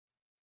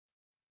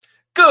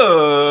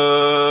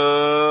Good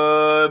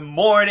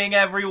morning,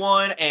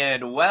 everyone,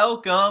 and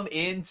welcome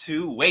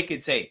into Wake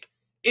and Take.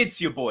 It's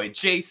your boy,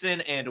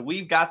 Jason, and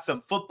we've got some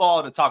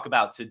football to talk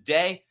about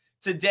today.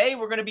 Today,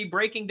 we're going to be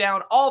breaking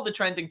down all the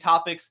trending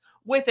topics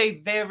with a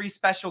very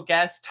special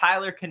guest,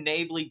 Tyler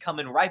Knaeble,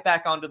 coming right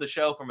back onto the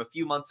show from a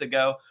few months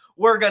ago.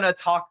 We're going to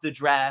talk the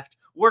draft.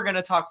 We're going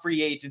to talk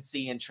free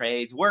agency and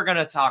trades. We're going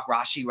to talk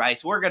Rashee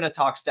Rice. We're going to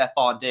talk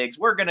Stefon Diggs.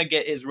 We're going to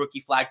get his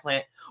rookie flag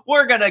plant.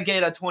 We're going to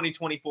get a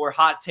 2024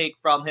 hot take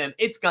from him.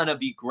 It's going to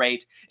be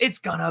great. It's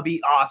going to be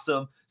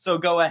awesome. So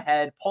go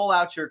ahead, pull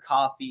out your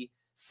coffee,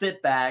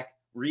 sit back,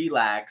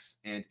 relax,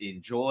 and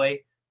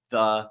enjoy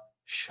the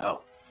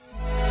show.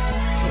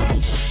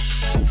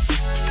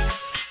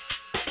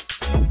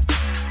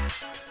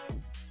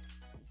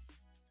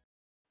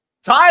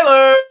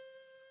 Tyler!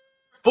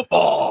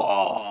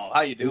 Football. How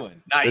you doing?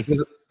 Nice.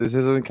 This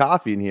isn't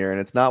coffee in here, and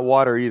it's not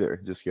water either.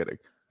 Just kidding.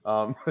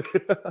 I'm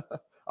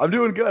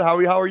doing good. How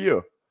are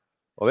you?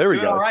 Well, there we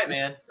go. All right,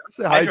 man.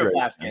 Hydro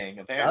flask gang,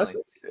 apparently.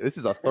 This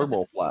is a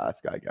thermal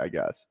flask, I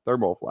guess.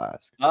 Thermal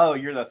flask. Oh,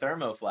 you're the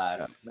thermo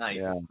flask. Yeah.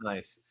 Nice, yeah.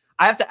 Nice.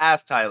 I have to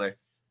ask, Tyler.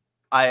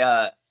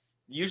 I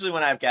usually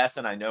when I have guests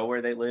and I know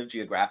where they live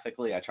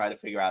geographically, I try to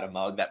figure out a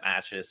mug that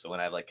matches. So when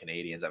I have like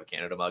Canadians, I have a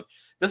Canada mug.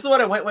 This is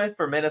what I went with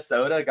for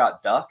Minnesota.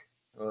 Got duck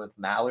with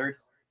mallard.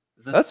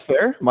 That's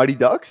fair. Mighty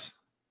Ducks.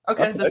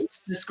 Okay, this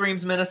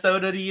screams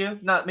Minnesota to you.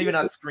 Not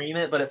scream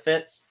it, but it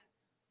fits.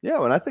 Yeah,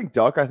 when I think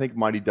duck, I think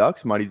Mighty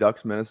Ducks,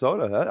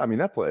 Minnesota. I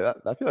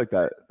feel like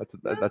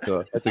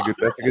that's a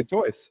good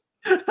choice.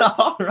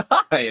 All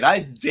right, I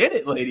did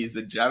it, ladies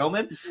and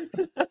gentlemen.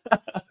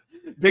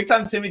 Big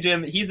time Timmy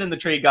Jim. He's in the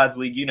Trade Gods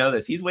League. You know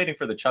this. He's waiting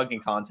for the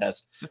chugging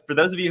contest. For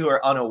those of you who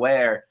are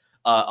unaware,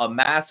 a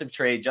massive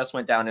trade just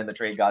went down in the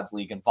Trade Gods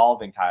League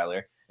involving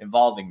Tyler,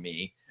 involving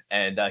me.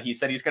 And he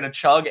said he's going to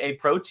chug a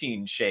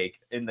protein shake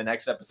in the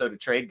next episode of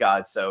Trade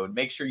Gods. So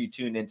make sure you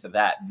tune into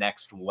that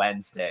next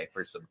Wednesday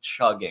for some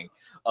chugging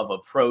of a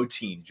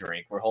protein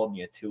drink. We're holding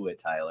you to it,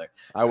 Tyler.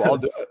 I'll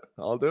do it.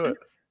 I'll do it.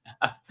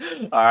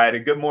 All right.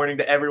 And good morning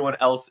to everyone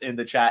else in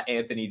the chat.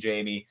 Anthony,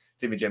 Jamie,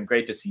 Timmy, Jim.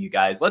 Great to see you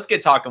guys. Let's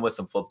get talking with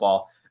some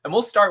football. And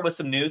we'll start with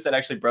some news that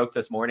actually broke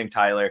this morning,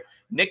 Tyler.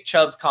 Nick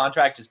Chubb's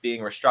contract is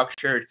being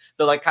restructured.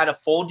 The kind of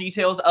full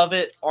details of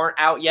it aren't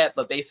out yet,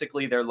 but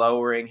basically they're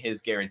lowering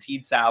his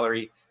guaranteed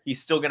salary.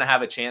 He's still going to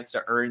have a chance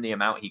to earn the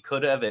amount he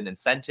could have in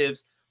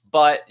incentives,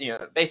 but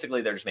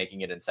basically they're just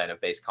making an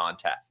incentive-based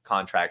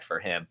contract for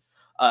him.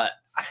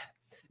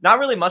 Not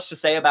really much to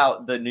say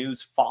about the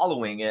news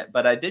following it,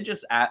 but I did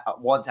just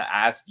want to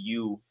ask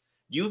you.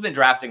 You've been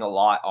drafting a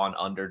lot on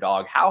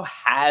Underdog. How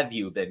have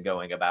you been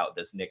going about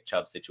this Nick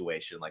Chubb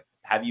situation? Like,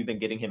 have you been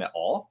getting him at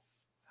all?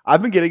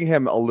 I've been getting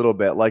him a little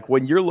bit. Like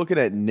when you're looking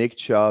at Nick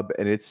Chubb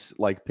and it's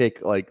like pick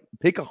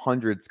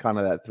 100's kind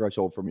of that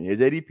threshold for me.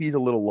 His ADP is a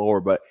little lower,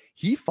 but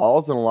he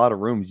falls in a lot of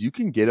rooms. You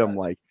can get him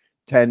like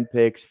 10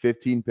 picks,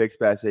 15 picks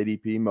past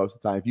ADP most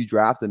of the time. If you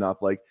draft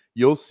enough, like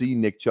you'll see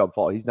Nick Chubb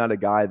fall. He's not a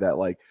guy that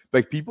like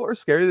people are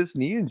scared of this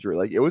knee injury.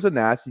 Like it was a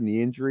nasty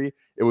knee injury.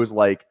 It was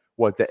like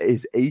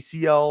his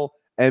ACL,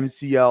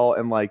 MCL,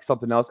 and like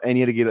something else, and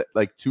he had to get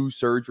like 2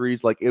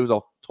 surgeries. Like it was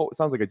it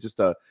sounds like just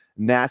a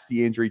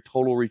nasty injury,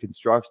 total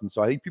reconstruction.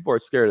 So I think people are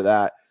scared of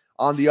that.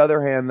 On the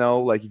other hand,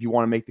 though, like if you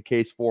want to make the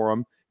case for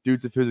him,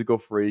 dude's a physical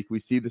freak. We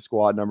see the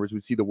squad numbers, we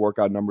see the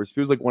workout numbers.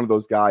 Feels like one of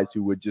those guys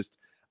who would just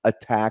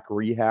attack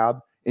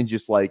rehab and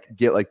just like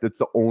get like that's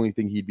the only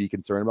thing he'd be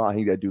concerned about. I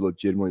think that dude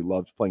legitimately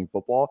loves playing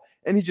football,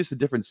 and he's just a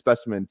different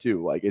specimen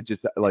too. Like it's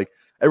just like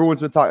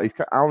everyone's been talking.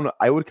 I don't know.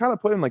 I would kind of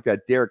put him like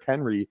that Derrick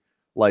Henry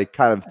like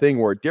kind of thing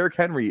where Derrick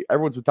Henry,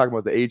 everyone's been talking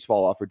about the age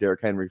fall off for Derrick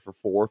Henry for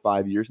 4 or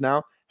 5 years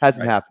now.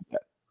 Hasn't happened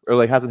yet, or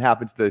like hasn't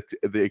happened to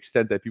the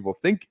extent that people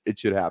think it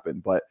should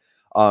happen. But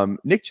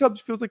Nick Chubb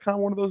feels like kind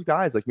of one of those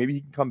guys. Like maybe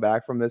he can come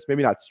back from this,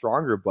 maybe not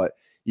stronger, but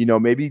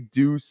maybe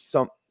do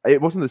some.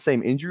 It wasn't the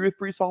same injury with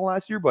Breece Hall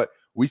last year, but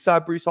we saw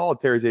Breece Hall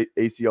tear his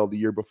ACL the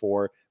year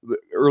before,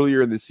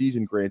 earlier in the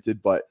season,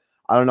 granted. But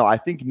I don't know. I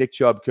think Nick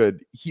Chubb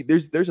could.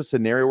 There's a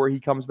scenario where he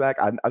comes back.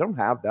 I don't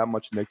have that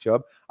much Nick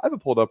Chubb. I have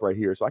it pulled up right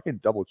here, so I can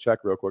double check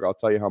real quick. I'll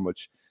tell you how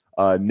much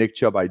Nick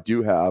Chubb I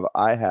do have.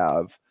 I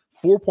have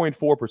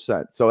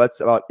 4.4%. So that's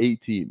about 8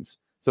 teams.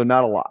 So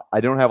not a lot. I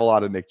don't have a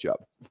lot of Nick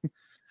Chubb.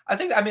 I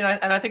think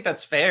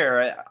that's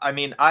fair. I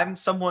mean, I'm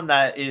someone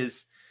that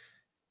is.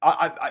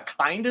 I've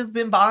kind of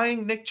been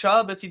buying Nick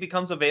Chubb if he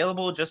becomes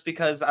available, just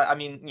because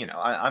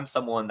I'm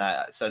someone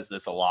that says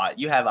this a lot.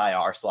 You have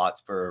IR slots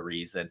for a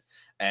reason.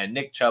 And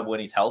Nick Chubb, when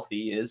he's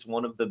healthy, is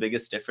one of the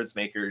biggest difference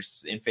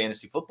makers in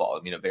fantasy football.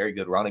 I mean, a very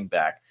good running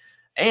back.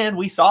 And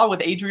we saw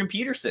with Adrian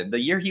Peterson, the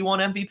year he won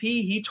MVP,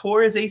 he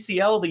tore his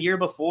ACL the year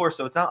before.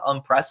 So it's not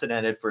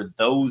unprecedented for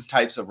those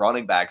types of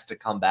running backs to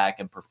come back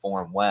and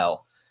perform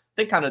well. I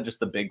think kind of just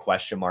the big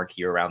question mark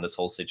here around this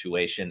whole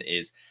situation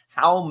is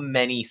how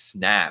many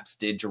snaps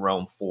did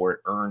Jerome Ford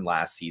earn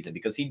last season?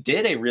 Because he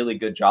did a really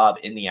good job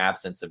in the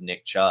absence of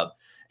Nick Chubb.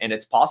 And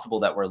it's possible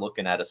that we're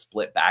looking at a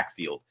split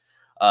backfield.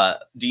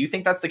 Do you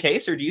think that's the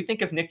case? Or do you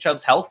think if Nick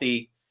Chubb's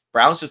healthy,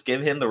 Browns just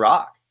give him the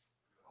rock?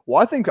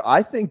 Well,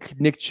 I think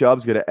Nick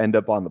Chubb's going to end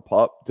up on the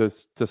pup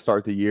to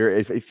start the year.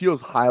 If it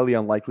feels highly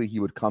unlikely he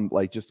would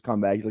just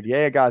come back. He's like,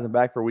 yeah, guys, I'm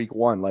back for week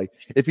 1. Like,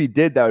 if he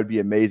did, that would be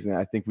amazing.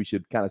 I think we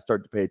should kind of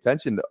start to pay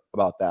attention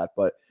about that.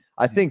 But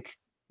I think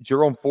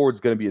Jerome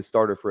Ford's going to be a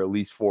starter for at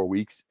least 4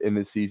 weeks in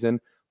this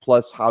season.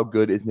 Plus, how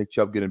good is Nick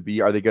Chubb going to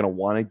be? Are they going to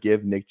want to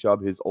give Nick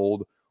Chubb his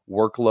old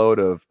workload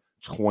of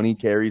 20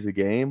 carries a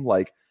game?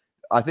 Like,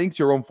 I think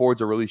Jerome Ford's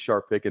a really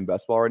sharp pick in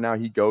best ball right now.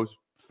 He goes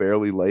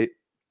fairly late.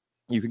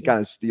 You can kind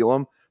of steal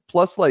them.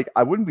 Plus, like,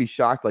 I wouldn't be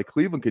shocked. Like,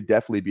 Cleveland could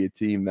definitely be a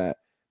team that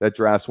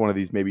drafts one of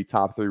these maybe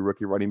top 3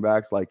 rookie running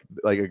backs, like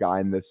a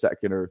guy in the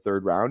 2nd or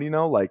 3rd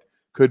round. Like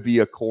could be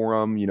a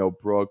Corum,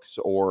 Brooks,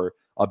 or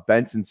a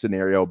Benson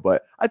scenario.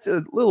 But it's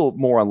a little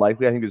more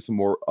unlikely. I think there's some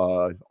more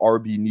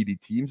RB needy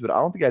teams, but I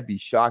don't think I'd be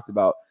shocked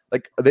about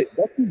that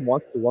team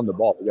wants to run the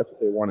ball. That's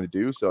what they want to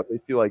do. So if they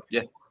feel like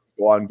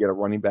go out and get a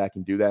running back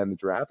and do that in the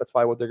draft, that's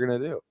probably what they're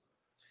going to do.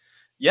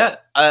 Yeah.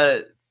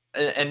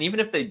 And even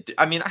if they do,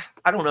 I mean,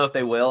 I don't know if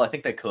they will. I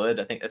think they could.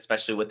 I think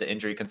especially with the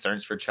injury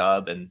concerns for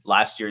Chubb, and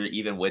last year,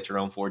 even with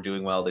Jerome Ford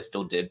doing well, they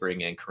still did bring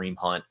in Kareem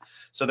Hunt.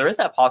 So there is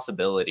that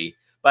possibility.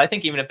 But I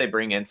think even if they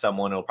bring in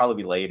someone, it'll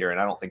probably be later.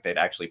 And I don't think they'd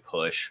actually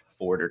push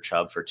Ford or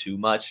Chubb for too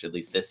much, at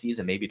least this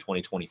season, maybe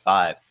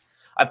 2025.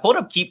 I pulled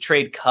up Keep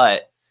Trade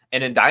Cut.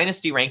 And in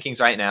Dynasty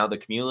rankings right now, the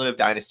cumulative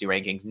Dynasty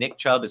rankings, Nick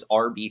Chubb is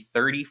RB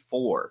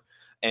 34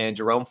 and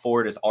Jerome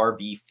Ford is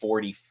RB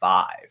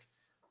 45.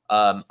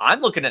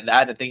 I'm looking at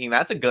that and thinking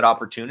that's a good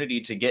opportunity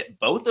to get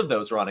both of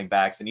those running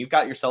backs, and you've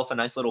got yourself a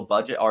nice little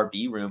budget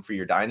RB room for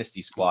your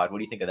dynasty squad. What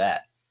do you think of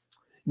that?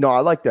 No,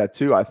 I like that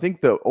too. I think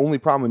the only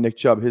problem with Nick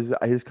Chubb,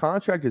 his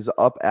contract is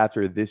up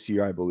after this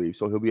year, I believe.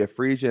 So he'll be a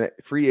free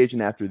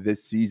agent after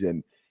this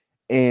season.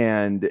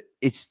 And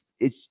it's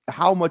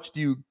how much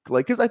do you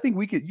like? Because I think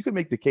you can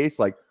make the case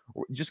like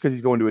just because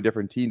he's going to a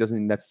different team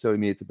doesn't necessarily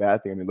mean it's a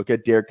bad thing. I mean, look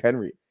at Derrick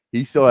Henry.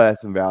 He still has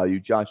some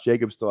value. Josh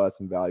Jacobs still has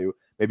some value.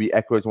 Maybe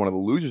Eckler is one of the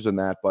losers in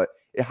that, but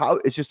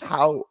it's just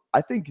how I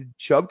think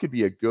Chubb could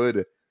be a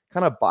good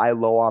kind of buy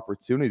low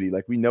opportunity.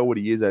 Like we know what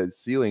he is at his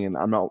ceiling, and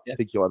I don't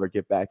think he'll ever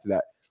get back to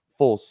that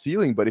full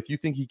ceiling. But if you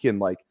think he can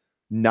like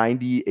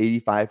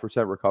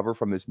 90-85% recover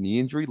from this knee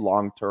injury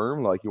long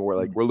term, like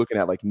we're looking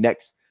at like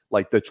next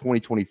like the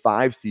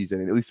 2025 season,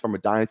 and at least from a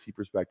dynasty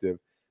perspective,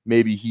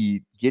 maybe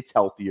he gets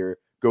healthier,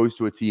 goes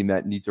to a team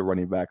that needs a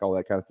running back, all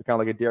that kind of stuff, kind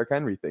of like a Derrick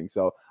Henry thing.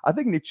 So I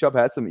think Nick Chubb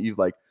has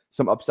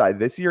some upside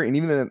this year, and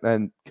even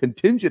then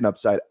contingent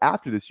upside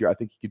after this year. I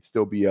think he could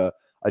still be a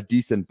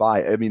decent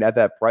buy. I mean, at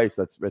that price,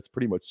 that's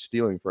pretty much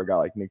stealing for a guy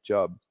like Nick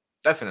Chubb.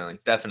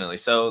 Definitely.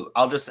 So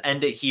I'll just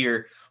end it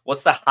here.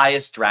 What's the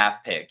highest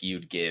draft pick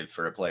you'd give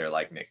for a player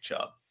like Nick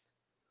Chubb?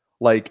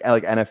 Like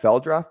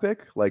NFL draft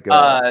pick, like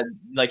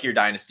your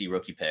dynasty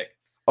rookie pick.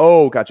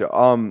 Oh,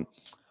 gotcha.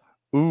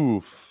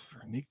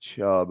 Nick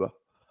Chubb.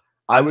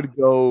 I would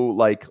go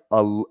like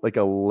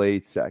a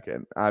late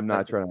second. I'm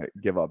not trying to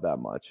give up that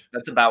much.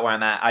 That's about where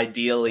I'm at.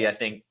 Ideally, I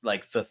think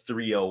like the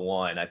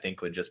 301, I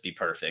think would just be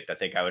perfect. I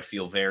think I would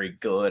feel very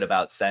good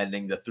about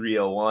sending the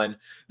 301.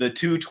 The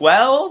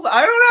 212,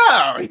 I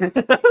don't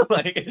know.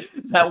 Like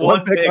that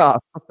one pick.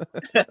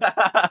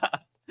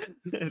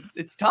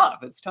 It's tough.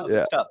 It's tough. Yeah.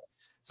 It's tough.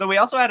 So we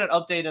also had an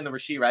update in the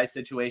Rashee Rice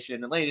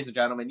situation. And ladies and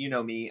gentlemen, you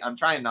know me. I'm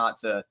trying not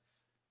to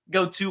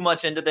go too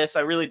much into this.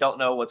 I really don't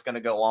know what's going to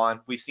go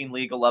on. We've seen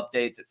legal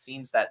updates. It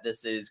seems that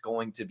this is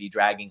going to be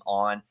dragging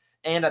on.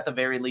 And at the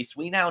very least,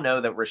 we now know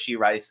that Rashee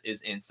Rice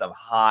is in some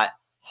hot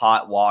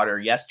water.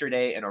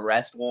 Yesterday, an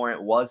arrest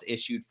warrant was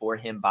issued for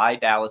him by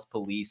Dallas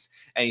police,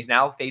 and he's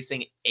now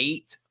facing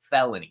 8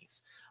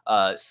 felonies.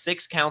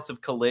 6 counts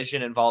of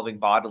collision involving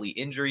bodily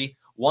injury,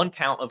 1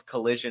 count of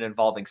collision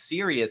involving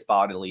serious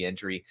bodily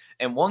injury,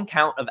 and 1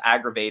 count of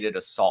aggravated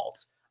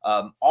assault.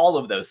 All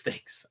of those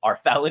things are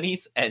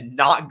felonies and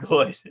not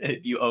good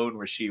if you own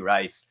Rashee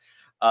Rice.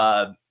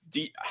 I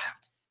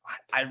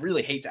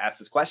really hate to ask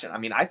this question. I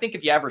mean, I think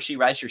if you have Rashee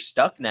Rice, you're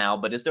stuck now,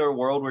 but is there a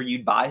world where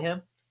you'd buy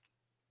him?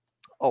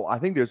 Oh, I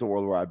think there's a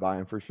world where I buy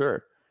him for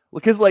sure.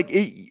 Because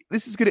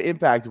this is going to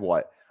impact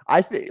what?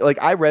 I think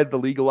I read the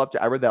legal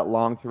update. I read that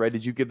long thread.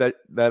 Did you give that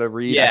a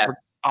read? Yeah.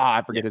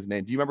 I forget his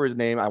name. Do you remember his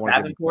name?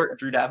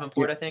 Drew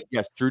Davenport, I think.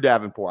 Yes, Drew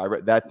Davenport. I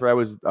read that thread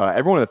was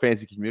everyone in the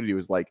fantasy community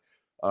was like,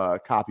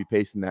 copy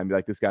pasting that and be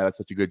like, this guy does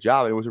such a good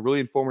job. And it was a really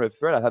informative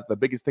thread. I thought the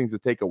biggest things to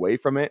take away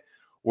from it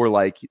were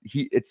like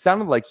it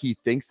sounded like he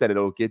thinks that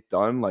it'll get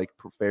done like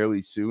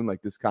fairly soon,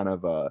 like this kind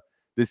of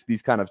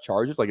these kind of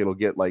charges, like it'll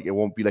get like it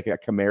won't be like a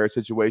Kamara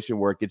situation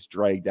where it gets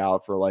dragged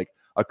out for like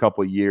a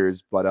couple of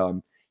years. But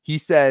he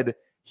said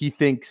he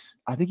thinks,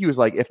 I think he was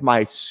like, if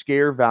my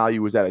scare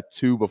value was at a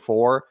 2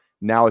 before,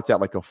 now it's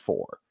at like a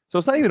 4. So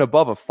it's not even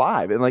above a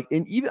 5. And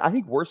even I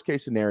think worst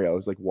case scenario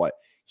is like what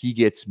he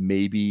gets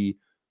maybe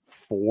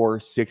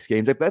 4-6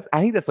 games.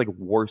 I think that's like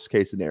worst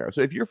case scenario.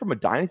 So if you're from a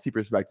dynasty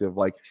perspective,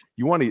 like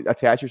you want to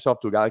attach yourself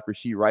to a guy like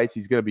Rashee Rice,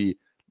 he's going to be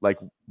like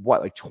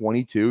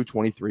 22,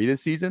 23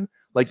 this season.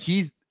 Like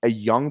he's a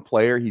young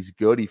player. He's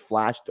good. He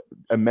flashed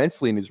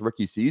immensely in his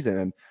rookie season.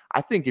 And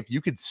I think if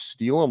you could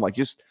steal him, like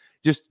just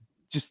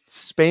just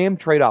spam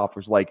trade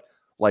offers like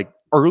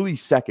early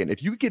second.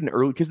 If you get an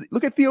early, because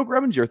look at Theo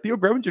Greminger. Theo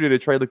Greminger did a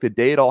trade like the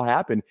day it all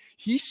happened.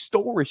 He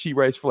stole Rashee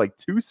Rice for like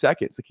 2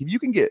 seconds. Like if you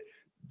can get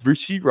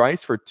Rashee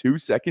Rice for 2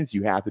 seconds,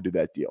 you have to do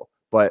that deal.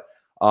 But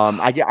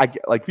I get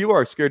like people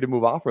are scared to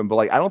move off him, but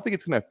like I don't think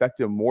it's going to affect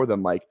him more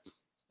than like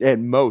at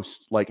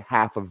most like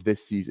half of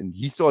this season.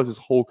 He still has his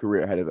whole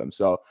career ahead of him.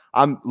 So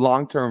I'm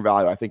long-term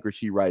value. I think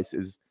Rashee Rice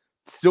is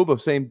still the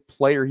same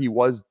player he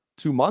was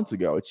 2 months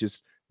ago. It's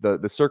just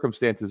the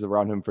circumstances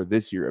around him for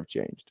this year have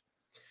changed.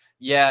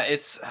 Yeah,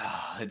 it's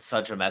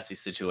such a messy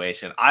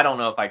situation. I don't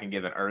know if I can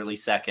give an early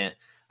second.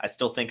 I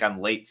still think I'm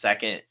late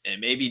second and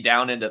maybe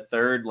down into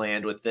third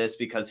land with this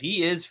because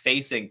he is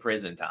facing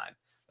prison time.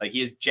 Like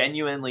he is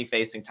genuinely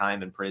facing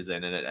time in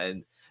prison,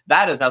 and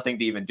that has nothing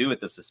to even do with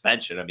the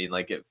suspension. I mean,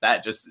 like if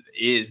that just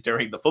is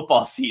during the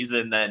football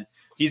season, then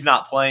he's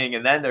not playing,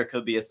 and then there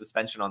could be a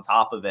suspension on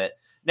top of it.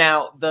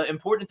 Now, the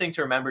important thing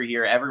to remember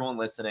here, everyone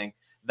listening,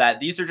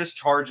 that these are just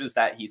charges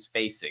that he's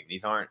facing.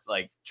 These aren't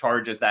like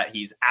charges that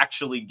he's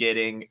actually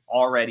getting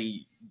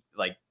already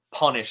like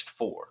punished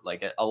for.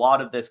 Like a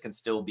lot of this can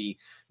still be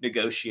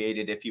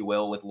negotiated, if you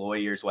will, with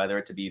lawyers, whether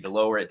it to be to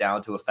lower it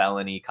down to a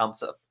felony, come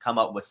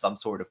up with some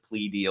sort of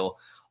plea deal.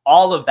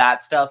 All of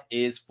that stuff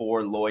is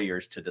for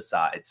lawyers to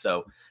decide.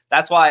 So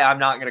that's why I'm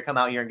not going to come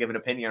out here and give an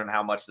opinion on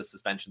how much the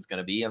suspension is going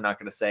to be. I'm not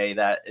going to say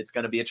that it's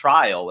going to be a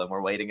trial and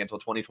we're waiting until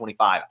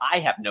 2025. I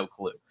have no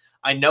clue.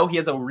 I know he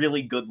has a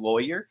really good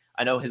lawyer.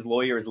 I know his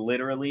lawyer is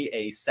literally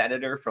a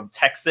senator from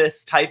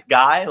Texas type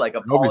guy, like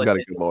a Nobody's got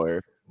a good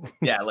lawyer.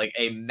 Yeah, like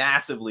a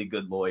massively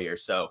good lawyer.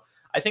 So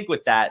I think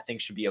with that,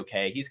 things should be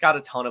okay. He's got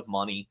a ton of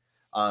money.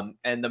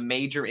 And the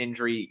major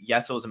injury,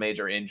 yes, it was a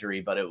major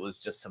injury, but it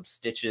was just some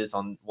stitches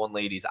on one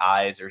lady's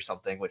eyes or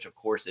something, which of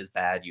course is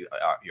bad.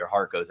 Your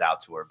heart goes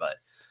out to her, but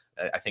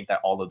I think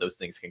that all of those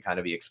things can kind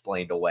of be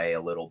explained away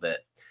a little bit.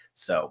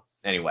 So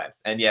anyway,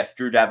 and yes,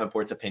 Drew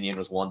Davenport's opinion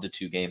was 1 to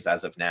 2 games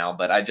as of now,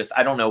 but I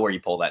don't know where you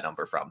pull that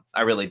number from.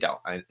 I really don't.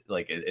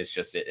 It's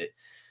just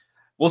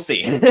we'll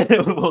see.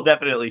 We'll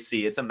definitely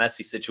see. It's a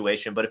messy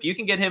situation, but if you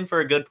can get him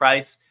for a good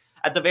price,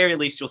 at the very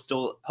least, you'll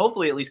still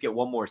hopefully at least get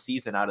one more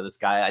season out of this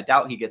guy. I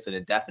doubt he gets an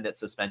indefinite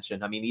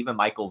suspension. I mean, even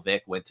Michael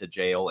Vick went to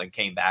jail and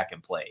came back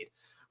and played,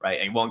 right?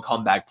 And won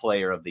comeback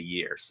player of the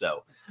year.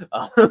 So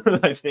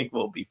I think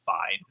we'll be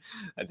fine.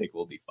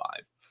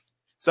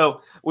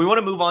 So we want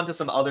to move on to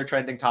some other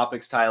trending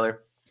topics,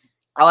 Tyler.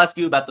 I'll ask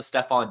you about the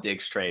Stefon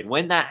Diggs trade.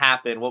 When that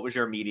happened, what was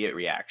your immediate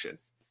reaction?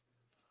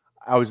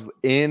 I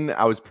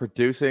was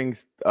producing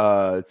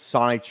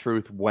Sonic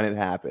Truth when it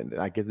happened,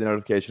 and I get the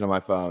notification on my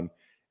phone.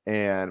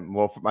 And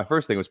well, my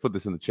first thing was put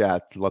this in the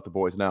chat to let the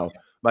boys know.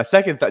 My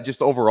second thought,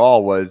 just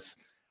overall, was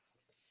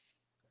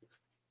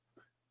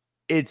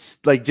it's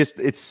like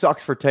it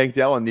sucks for Tank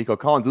Dell and Nico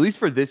Collins, at least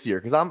for this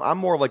year, because I'm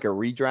more like a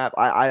redraft.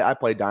 I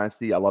play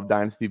Dynasty. I love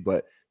Dynasty,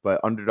 but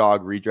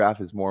underdog redraft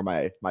is more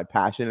my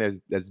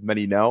passion, as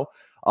many know.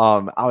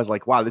 I was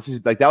like, wow, this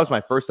is like, that was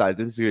my first thought.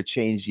 This is going to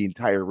change the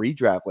entire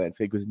redraft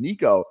landscape, because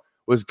Nico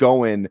was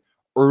going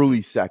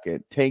early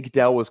second. Tank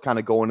Dell was kind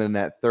of going in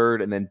that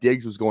third, and then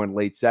Diggs was going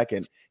late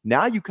second.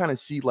 Now you kind of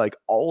see like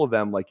all of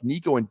them, like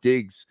Nico and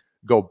Diggs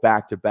go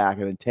back to back,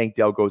 and then Tank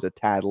Dell goes a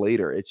tad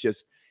later.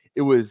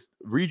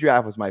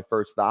 Redraft was my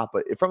first thought.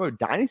 But from a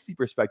Dynasty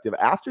perspective,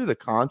 after the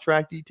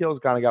contract details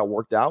kind of got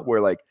worked out,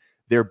 where like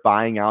they're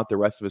buying out the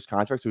rest of his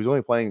contract, so he's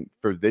only playing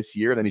for this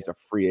year, and then he's a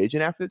free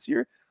agent after this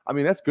year. I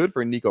mean, that's good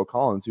for Nico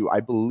Collins, who I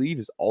believe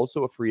is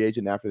also a free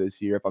agent after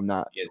this year, if I'm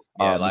not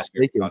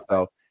mistaken.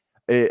 So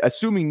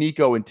assuming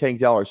Nico and Tank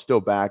Dell are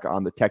still back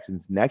on the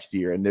Texans next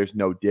year and there's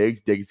no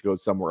Diggs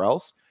goes somewhere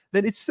else,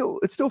 then it's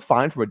still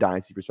fine from a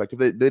Dynasty perspective.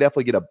 They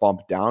definitely get a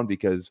bump down,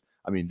 because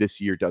I mean,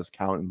 this year does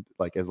count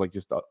like as like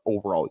just an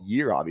overall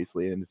year,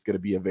 obviously, and it's going to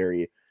be a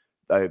very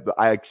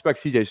I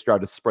expect CJ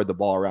Stroud to spread the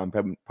ball around,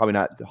 probably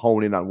not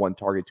hone in on one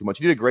target too much.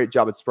 He did a great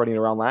job at spreading it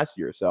around last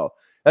year. So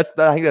I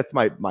think that's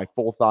my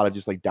full thought of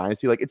just like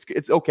Dynasty. Like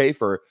it's okay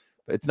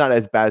it's not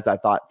as bad as I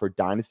thought for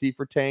Dynasty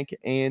for Tank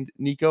and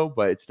Nico,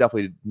 but it's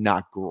definitely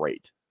not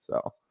great.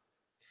 So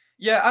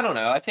yeah, I don't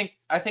know. I think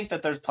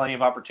that there's plenty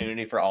of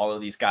opportunity for all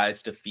of these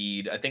guys to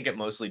feed. I think it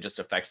mostly just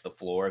affects the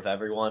floor of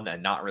everyone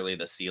and not really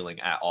the ceiling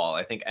at all.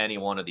 I think any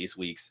one of these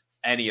weeks,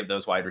 any of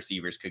those wide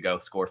receivers could go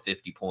score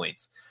 50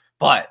 points,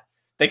 but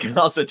they can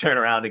also turn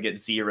around and get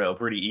 0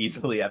 pretty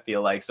easily, I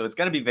feel like. So it's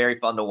going to be very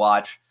fun to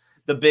watch.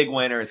 The big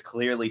winner is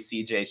clearly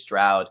CJ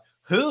Stroud,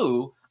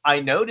 who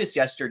I noticed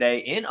yesterday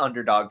in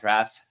underdog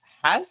drafts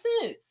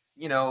hasn't,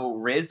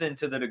 risen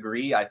to the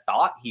degree I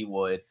thought he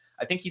would.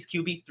 I think he's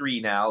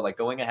QB3 now, like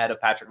going ahead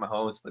of Patrick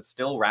Mahomes, but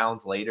still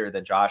rounds later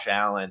than Josh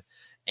Allen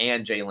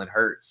and Jalen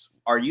Hurts.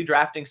 Are you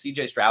drafting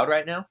CJ Stroud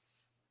right now?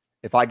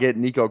 If I get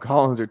Nico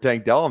Collins or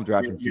Tank Dell, I'm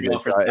drafting CJ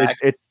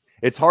Stroud.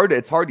 It's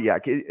hard. Yeah,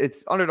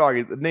 it's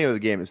underdog. The name of the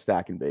game is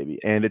stacking, baby,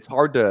 and it's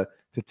hard to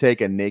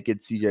take a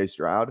naked CJ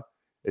Stroud.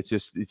 It's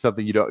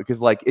something you don't,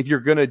 because like if you're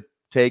gonna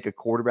take a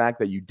quarterback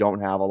that you don't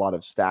have a lot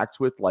of stacks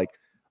with, like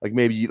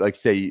maybe you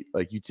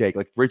take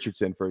like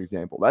Richardson, for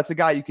example. That's a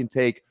guy you can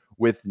take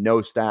with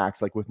no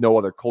stacks, like with no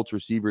other Colts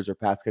receivers or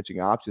pass catching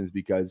options,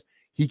 because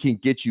he can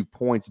get you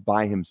points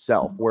by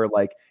himself. Where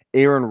like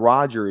Aaron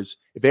Rodgers,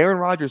 if Aaron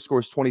Rodgers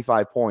scores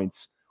 25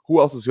 points, who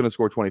else is going to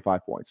score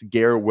 25 points?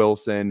 Garrett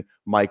Wilson,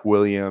 Mike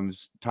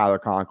Williams, Tyler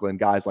Conklin,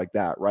 guys like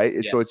that, right?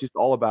 Yeah. So it's just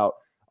all about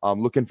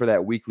looking for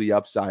that weekly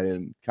upside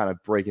and kind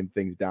of breaking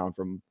things down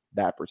from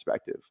that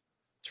perspective.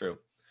 True.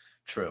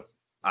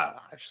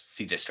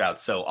 CJ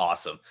Stroud's so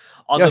awesome.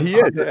 He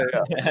is.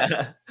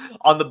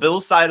 On the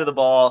Bills side of the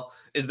ball,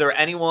 is there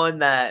anyone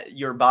that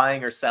you're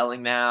buying or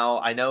selling now?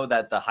 I know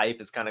that the hype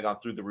has kind of gone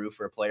through the roof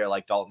for a player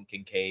like Dalton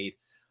Kincaid,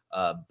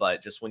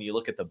 but just when you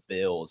look at the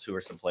Bills, who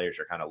are some players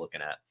you're kind of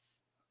looking at?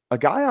 A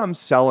guy I'm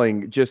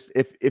selling, just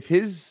if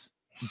his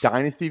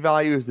dynasty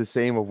value is the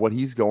same of what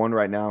he's going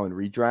right now in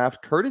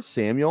redraft, Curtis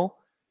Samuel.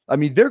 I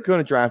mean, they're going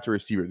to draft a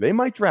receiver. They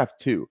might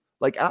draft two.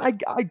 Like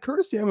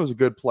Curtis Samuel is a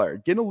good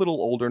player. Getting a little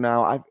older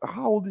now.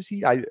 How old is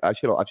he? I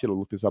should have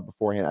looked this up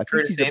beforehand. I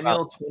Curtis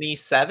Samuel,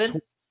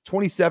 27?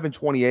 27,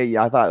 28.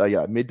 Yeah, I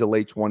thought mid to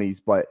late 20s,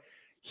 but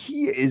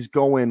he is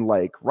going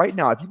like right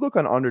now. If you look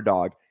on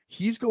Underdog,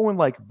 he's going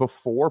like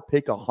before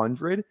pick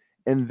 100,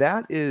 and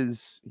that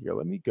is here.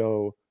 Let me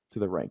go to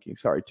the ranking.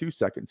 Sorry, 2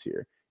 seconds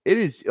here. It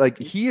is like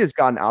he has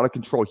gotten out of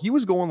control. He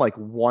was going like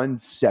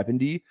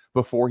 170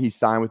 before he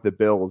signed with the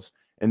Bills,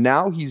 and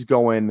now he's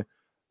going.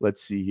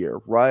 Let's see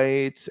here.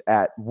 Right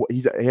at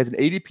he has an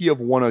ADP of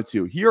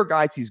 102. Here are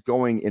guys he's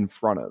going in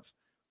front of: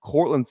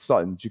 Cortland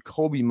Sutton,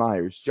 Jacoby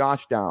Myers,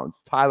 Josh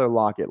Downs, Tyler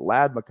Lockett,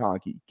 Ladd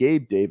McConkey,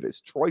 Gabe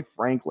Davis, Troy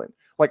Franklin.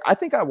 Like, I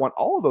think I want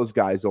all of those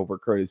guys over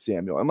Curtis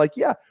Samuel. I'm like,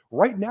 yeah,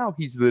 right now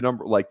he's the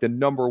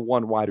number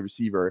one wide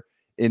receiver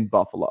in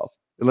Buffalo.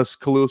 Unless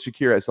Khalil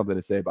Shakir has something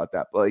to say about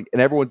that. But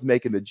and everyone's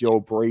making the Joe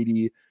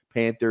Brady,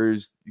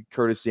 Panthers,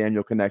 Curtis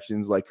Samuel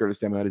connections. Like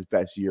Curtis Samuel had his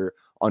best year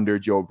under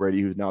Joe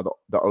Brady, who's now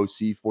the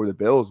OC for the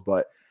Bills.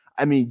 But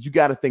I mean, you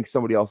got to think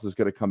somebody else is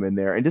going to come in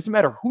there. And it doesn't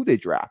matter who they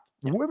draft.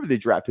 Whoever they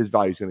draft, his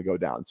value is going to go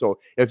down. So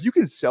if you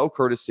can sell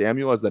Curtis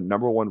Samuel as the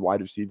number one wide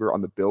receiver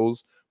on the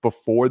Bills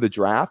before the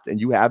draft, and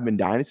you have him in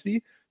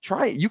Dynasty,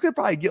 try it. You could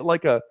probably get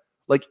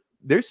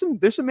there's some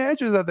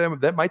managers out there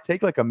that might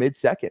take like a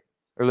mid-second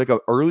or like an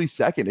early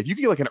second. If you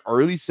can get like an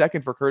early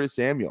second for Curtis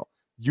Samuel,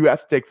 you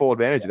have to take full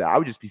advantage of that. I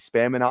would just be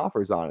spamming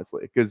offers,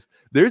 honestly, because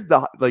there's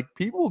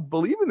people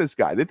believe in this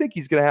guy. They think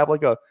he's going to have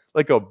like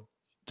a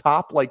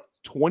top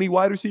 20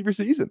 wide receiver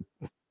season.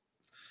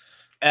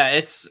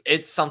 It's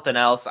something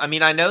else. I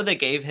mean, I know they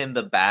gave him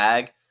the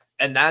bag,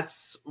 and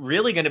that's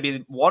really going to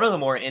be one of the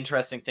more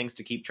interesting things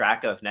to keep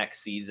track of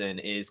next season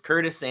is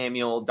Curtis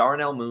Samuel,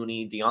 Darnell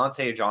Mooney,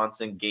 Deontay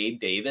Johnson, Gabe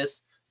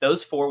Davis.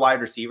 Those 4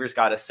 wide receivers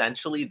got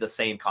essentially the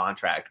same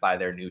contract by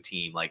their new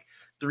team, like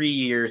 3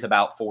 years,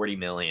 about $40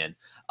 million,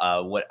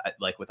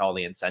 with all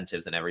the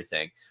incentives and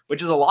everything,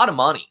 which is a lot of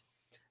money.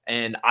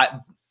 And I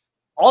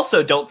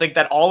also don't think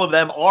that all of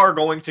them are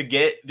going to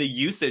get the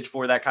usage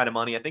for that kind of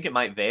money. I think it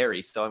might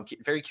vary. So I'm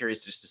very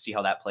curious just to see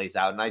how that plays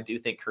out. And I do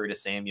think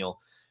Curtis Samuel,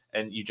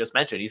 and you just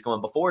mentioned, he's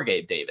going before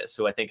Gabe Davis,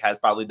 who I think has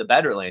probably the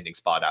better landing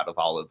spot out of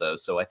all of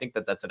those. So I think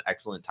that that's an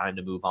excellent time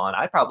to move on.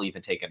 I'd probably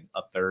even take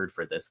a third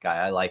for this guy.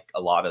 I like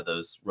a lot of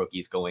those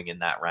rookies going in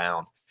that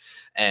round.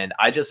 And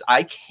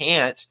I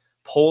can't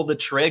pull the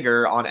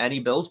trigger on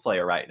any Bills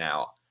player right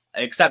now,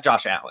 except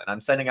Josh Allen.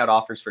 I'm sending out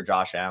offers for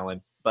Josh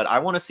Allen, but I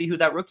want to see who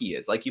that rookie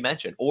is, like you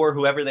mentioned, or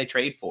whoever they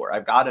trade for.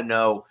 I've got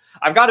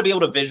to be able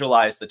to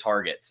visualize the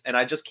targets, and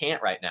I just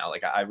can't right now.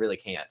 Like, I really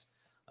can't.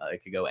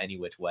 It could go any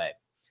which way.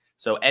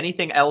 So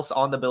anything else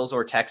on the Bills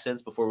or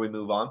Texans before we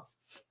move on?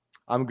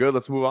 I'm good.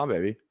 Let's move on,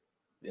 baby.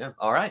 Yeah.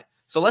 All right.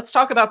 So let's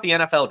talk about the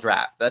NFL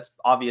draft. That's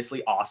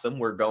obviously awesome.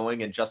 We're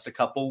going in just a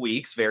couple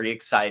weeks. Very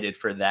excited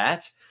for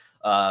that.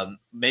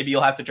 Maybe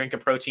you'll have to drink a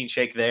protein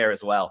shake there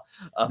as well.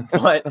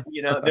 But,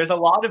 there's a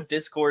lot of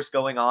discourse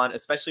going on,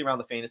 especially around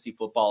the fantasy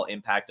football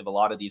impact of a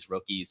lot of these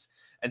rookies.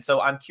 And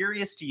so I'm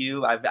curious to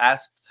you. I've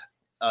asked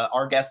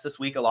our guests this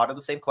week a lot of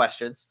the same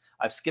questions.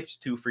 I've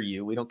skipped 2 for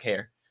you. We don't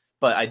care.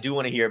 But I do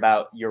want to hear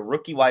about your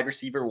rookie wide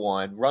receiver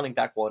 1, running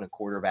back 1, and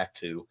quarterback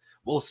 2.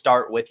 We'll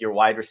start with your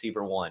wide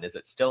receiver 1. Is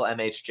it still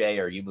MHJ,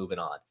 or are you moving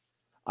on?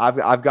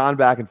 I've gone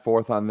back and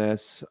forth on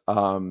this.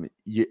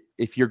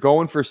 If you're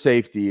going for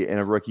safety in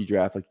a rookie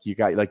draft,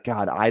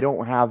 God, I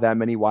don't have that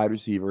many wide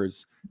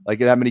receivers,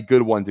 that many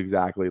good ones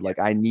exactly.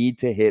 I need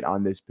to hit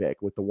on this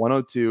pick with the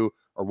 102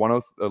 or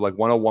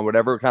 101,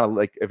 whatever kind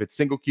of if it's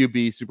single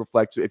QB, super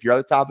flex. If you're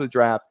at the top of the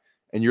draft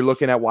and you're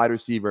looking at wide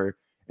receiver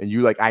and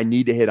you I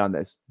need to hit on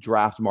this,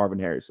 draft Marvin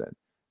Harrison.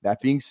 That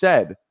being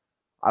said,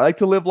 I like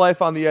to live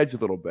life on the edge a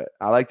little bit.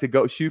 I like to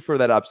go shoot for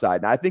that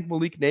upside. And I think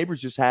Malik Nabers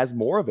just has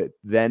more of it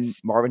than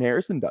Marvin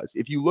Harrison does.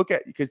 If you look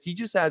at, because he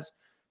just has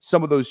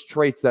some of those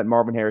traits that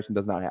Marvin Harrison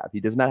does not have. He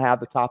does not have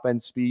the top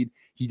end speed.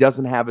 He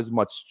doesn't have as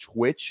much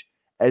twitch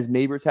as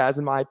Nabers has,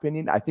 in my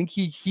opinion. I think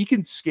he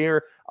can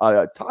scare.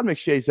 Todd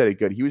McShay said it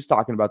good. He was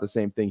talking about the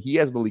same thing. He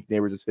has Malik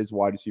Nabers as his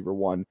wide receiver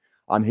 1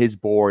 on his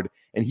board.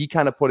 And he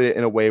kind of put it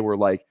in a way where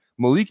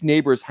Malik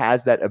Nabers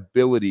has that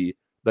ability,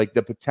 the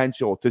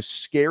potential to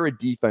scare a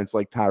defense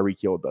like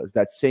Tyreek Hill does.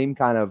 That same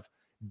kind of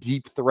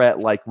deep threat.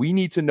 Like, we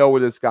need to know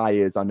where this guy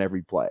is on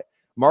every play.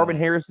 Marvin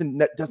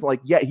Harrison doesn't like,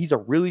 yeah, he's a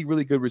really,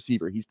 really good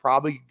receiver. He's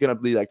probably going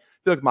to be like, I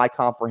feel like my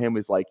comp for him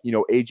is like,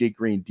 AJ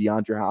Green,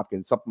 DeAndre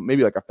Hopkins, something,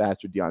 maybe like a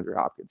faster DeAndre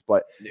Hopkins,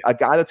 but a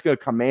guy that's going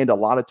to command a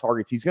lot of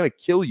targets. He's going to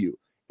kill you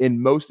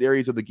in most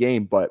areas of the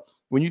game. But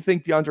when you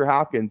think DeAndre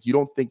Hopkins, you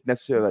don't think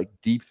necessarily like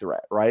deep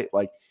threat, right?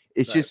 Like,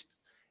 it's just,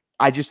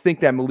 I just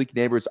think that Malik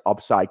Neighbors'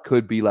 upside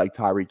could be like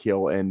Tyreek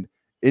Hill, and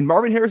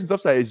Marvin Harrison's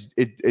upside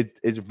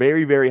is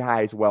very, very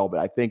high as well. But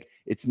I think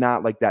it's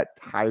not like that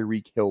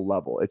Tyreek Hill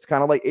level. It's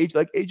kind of like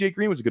AJ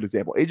Green was a good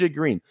example. AJ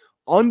Green,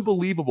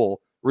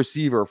 unbelievable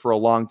receiver for a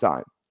long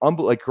time,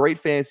 like great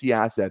fantasy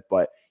asset,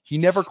 but he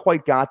never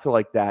quite got to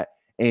like that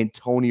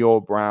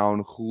Antonio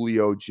Brown,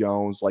 Julio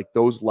Jones, like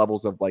those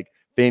levels of like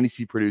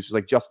fantasy producers,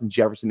 like Justin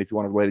Jefferson, if you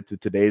want to relate it to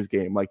today's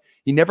game. Like,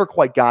 he never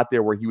quite got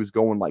there where he was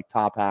going like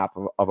top half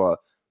of a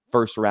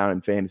first round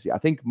in fantasy. I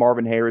think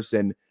Marvin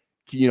Harrison,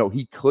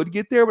 he could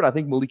get there, but I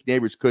think Malik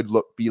Neighbors could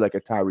be like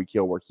a Tyreek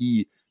Hill, where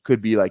he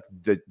could be like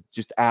the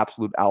just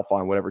absolute alpha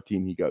on whatever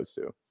team he goes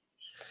to.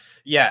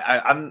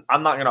 Yeah,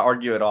 I'm not going to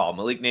argue at all.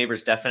 Malik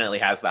Neighbors definitely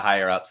has the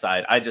higher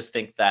upside. I just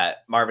think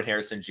that Marvin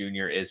Harrison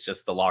Jr. is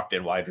just the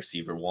locked-in wide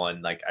receiver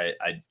one. Like,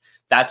 I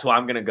that's who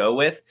I'm going to go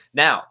with.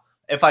 Now,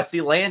 if I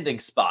see landing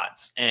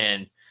spots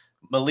and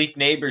Malik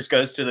Neighbors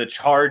goes to the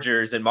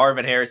Chargers and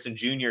Marvin Harrison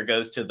Jr.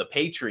 goes to the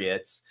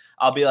Patriots,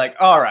 I'll be like,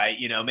 all right,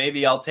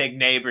 maybe I'll take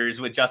Neighbors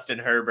with Justin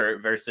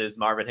Herbert versus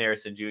Marvin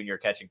Harrison Jr.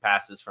 catching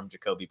passes from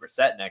Jacoby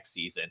Brissett next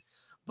season.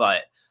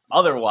 But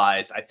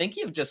otherwise, I think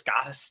you've just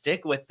got to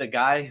stick with the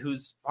guy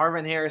who's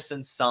Marvin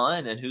Harrison's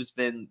son and who's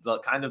been the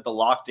kind of the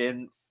locked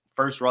in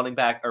first running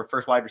back or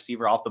first wide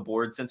receiver off the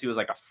board since he was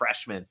like a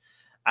freshman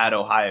at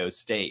Ohio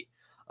State.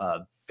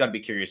 Got to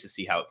be curious to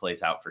see how it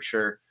plays out for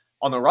sure.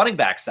 On the running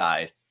back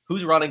side,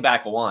 who's running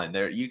back one?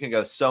 There, you can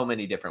go so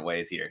many different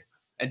ways here.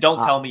 And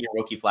don't tell me your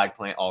rookie flag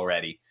plant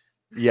already.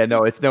 Yeah,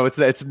 no, it's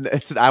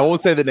I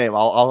won't say the name.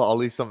 I'll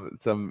leave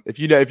some. If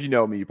you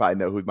know me, you probably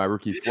know who my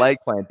rookie flag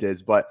plant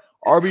is. But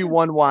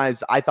RB1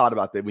 wise, I thought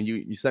about that when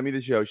you sent me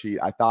the show sheet.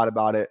 I thought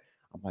about it.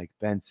 I'm like,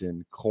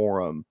 Benson,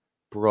 Corum,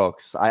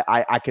 Brooks.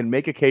 I can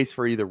make a case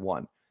for either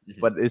one.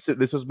 But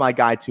this was my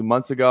guy 2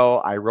 months ago.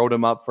 I wrote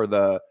him up for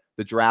the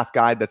draft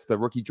guide. That's the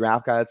rookie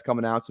draft guide that's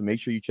coming out. So make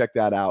sure you check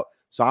that out.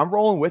 So I'm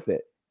rolling with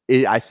it.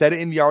 I said it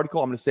in the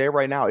article. I'm going to say it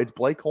right now. It's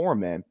Blake Corum,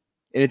 man.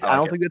 And I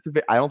don't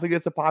think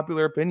that's a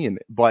popular opinion,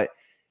 but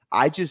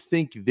I just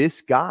think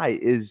this guy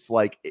is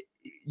like,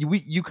 you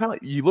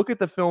look at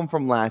the film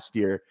from last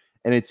year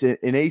and it's an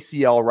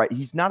ACL, right?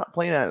 He's not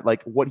playing at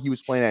like what he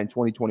was playing at in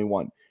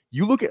 2021.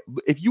 You look at,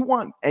 if you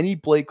want any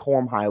Blake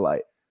Corum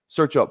highlight,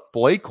 search up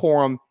Blake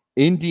Corum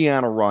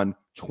Indiana run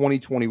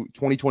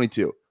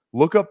 2022.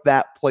 Look up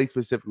that play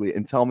specifically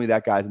and tell me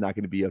that guy's not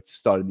going to be a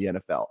stud in the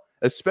NFL.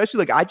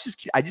 Especially like, I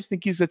just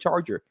think he's a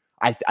Charger.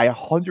 I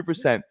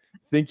 100%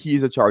 think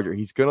he's a Charger.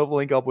 He's going to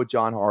link up with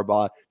John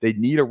Harbaugh. They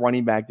need a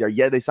running back there.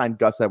 Yeah, they signed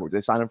Gus Edwards. They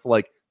signed him for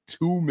like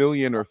 $2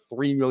 million or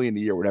 $3 million a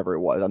year, whatever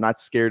it was. I'm not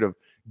scared of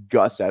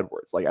Gus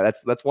Edwards. Like,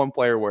 that's one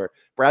player where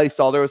Bradley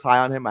Salder was high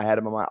on him. I had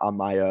him on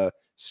my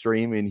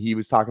stream, and he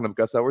was talking about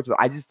Gus Edwards.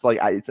 But I just like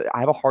I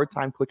have a hard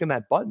time clicking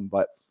that button.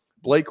 But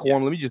Blake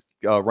Corum, let me just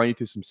run you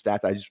through some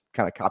stats. I just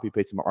kind of copy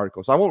paste my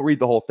article, so I won't read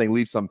the whole thing.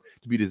 Leave some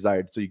to be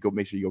desired. So you go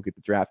make sure you go get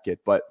the draft kit.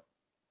 But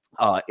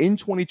in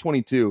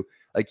 2022,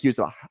 like, he was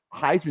a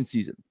Heisman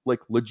season, like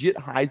legit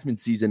Heisman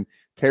season,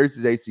 tears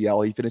his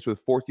ACL. He finished with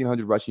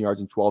 1,400 rushing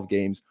yards in 12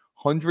 games,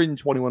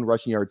 121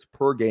 rushing yards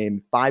per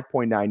game,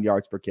 5.9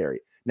 yards per carry.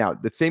 Now,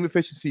 the same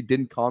efficiency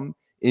didn't come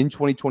in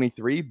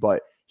 2023,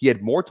 but he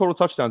had more total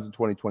touchdowns in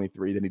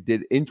 2023 than he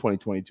did in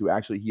 2022.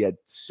 Actually, he had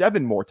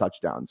 7 more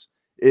touchdowns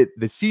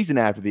the season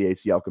after the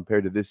ACL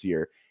compared to this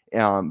year.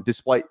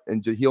 Despite,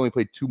 and he only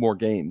played 2 more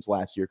games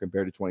last year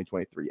compared to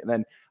 2023. And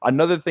then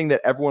another thing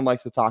that everyone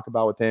likes to talk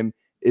about with him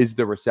is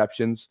the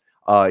receptions.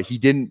 He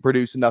didn't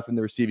produce enough in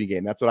the receiving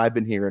game. That's what I've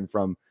been hearing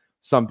from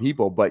some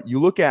people. But you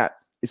look at,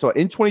 so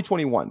in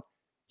 2021,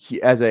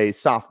 as a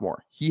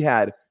sophomore, he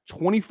had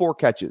 24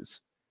 catches.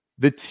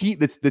 The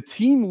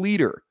team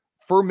leader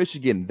for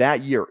Michigan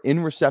that year in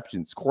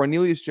receptions,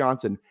 Cornelius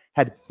Johnson,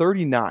 had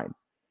 39.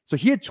 So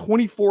he had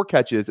 24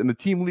 catches, and the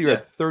team leader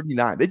had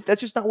 39.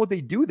 That's just not what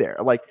they do there.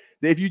 Like,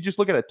 if you just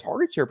look at a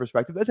target share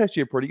perspective, that's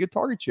actually a pretty good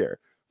target share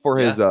for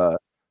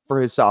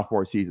his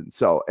sophomore season.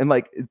 So, and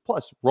like,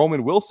 plus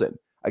Roman Wilson,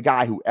 a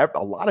guy who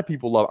a lot of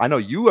people love. I know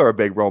you are a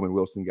big Roman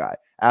Wilson guy.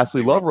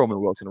 Absolutely love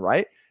Roman Wilson,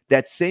 right?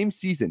 That same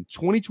season,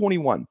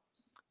 2021,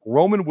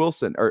 Roman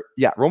Wilson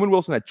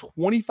had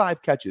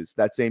 25 catches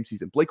that same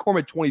season. Blake Corum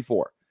had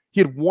 24.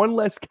 He had 1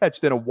 less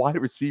catch than a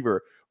wide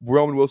receiver,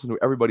 Roman Wilson, who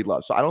everybody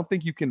loves. So I don't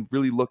think you can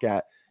really look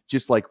at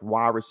just like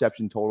raw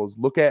reception totals.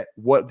 Look at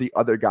what the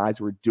other guys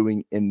were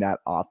doing in that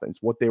offense,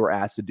 what they were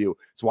asked to do.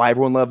 It's why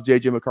everyone loves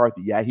J.J.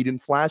 McCarthy. Yeah, he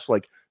didn't flash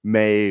like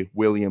May,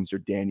 Williams, or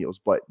Daniels,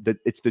 but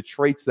it's the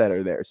traits that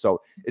are there.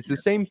 So it's the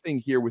same thing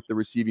here with the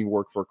receiving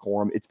work for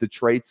Corum. It's the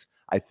traits.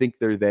 I think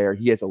they're there.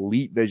 He has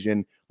elite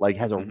vision, like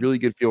has a really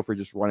good feel for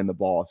just running the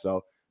ball.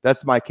 So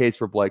that's my case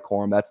for Blake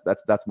Corum.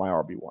 That's my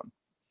RB1.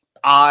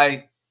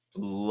 I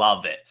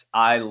love it.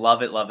 I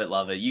love it, love it,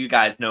 love it. You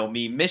guys know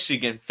me,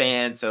 Michigan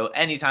fan. So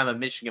anytime a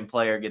Michigan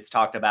player gets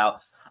talked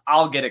about,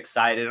 I'll get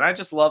excited. And I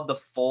just love the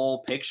full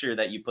picture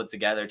that you put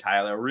together,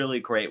 Tyler. Really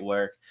great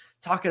work.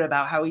 Talking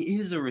about how he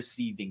is a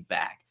receiving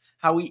back,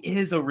 how he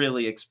is a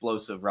really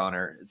explosive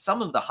runner.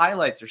 Some of the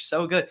highlights are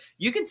so good.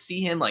 You can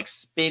see him like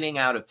spinning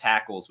out of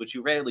tackles, which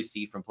you rarely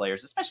see from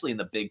players, especially in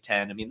the Big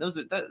Ten. I mean, those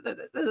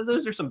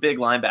are some big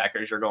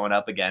linebackers you're going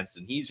up against,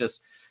 and he's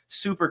just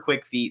super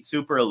quick feet,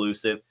 super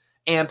elusive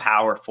and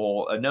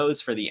powerful, a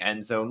nose for the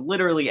end zone,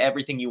 literally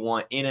everything you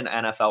want in an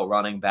NFL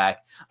running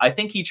back. I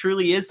think he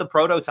truly is the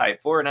prototype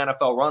for an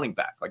NFL running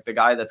back, like the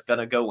guy that's going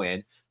to go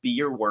in, be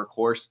your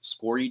workhorse,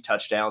 score you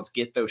touchdowns,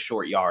 get those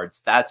short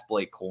yards. That's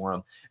Blake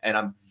Corum, and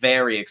I'm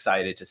very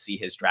excited to see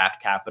his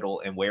draft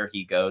capital and where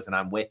he goes, and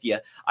I'm with you.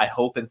 I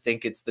hope and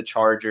think it's the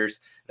Chargers.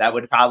 That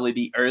would probably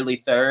be early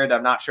third.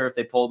 I'm not sure if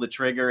they pull the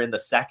trigger in the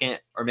second,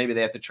 or maybe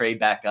they have to trade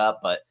back up,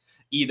 but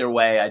either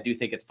way, I do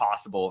think it's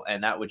possible,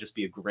 and that would just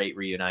be a great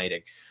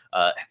reuniting.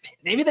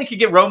 Maybe they could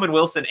get Roman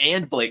Wilson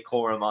and Blake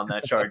Corum on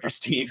that Chargers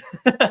team.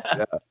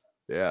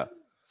 Yeah.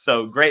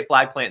 So great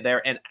flag plant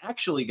there. And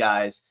actually,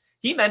 guys,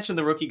 he mentioned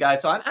the rookie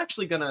guide, so I'm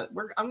actually gonna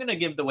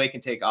give the Wake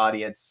and Take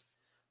audience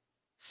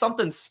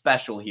something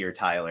special here,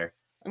 Tyler.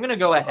 I'm gonna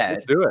go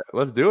ahead.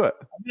 Let's do it.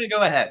 I'm gonna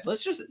go ahead.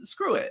 Let's just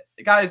screw it,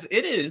 guys.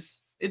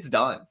 It's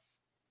done.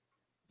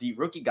 The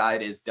rookie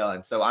guide is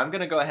done. So I'm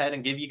gonna go ahead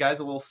and give you guys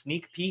a little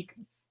sneak peek,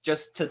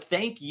 just to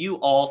thank you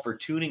all for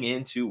tuning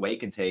in to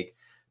Wake and Take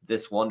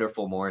this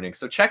wonderful morning.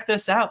 So check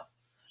this out.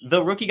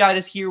 The rookie guide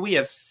is here. We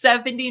have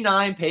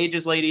 79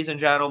 pages, ladies and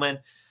gentlemen.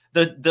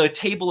 The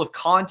table of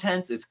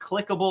contents is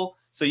clickable,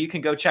 so you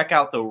can go check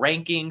out the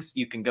rankings.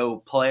 You can go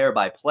player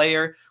by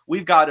player.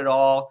 We've got it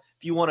all.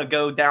 If you want to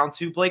go down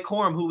to Blake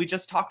Corum, who we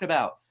just talked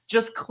about,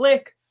 just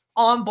click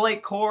on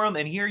Blake Corum,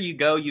 and here you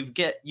go. You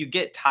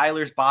get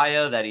Tyler's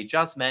bio that he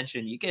just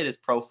mentioned. You get his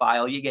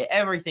profile. You get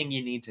everything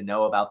you need to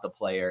know about the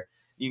player.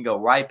 You can go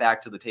right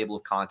back to the table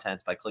of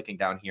contents by clicking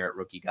down here at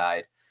Rookie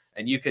Guide.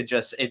 And you could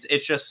just,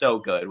 it's just so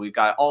good. We've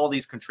got all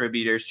these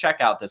contributors. Check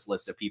out this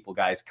list of people,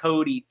 guys.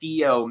 Cody,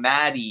 Theo,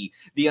 Maddie,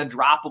 the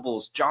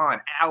Undroppables, John,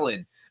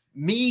 Allen,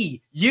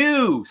 me,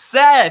 you,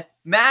 Seth,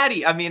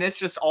 Maddie. I mean, it's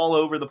just all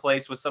over the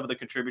place with some of the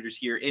contributors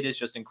here. It is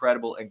just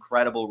incredible,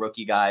 incredible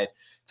rookie guide.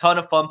 Ton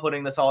of fun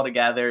putting this all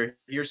together.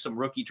 Here's some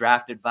rookie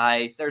draft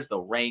advice. There's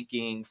the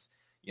rankings.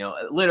 You know,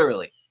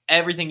 literally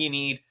everything you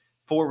need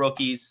for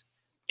rookies.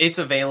 It's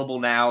available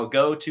now.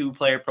 Go to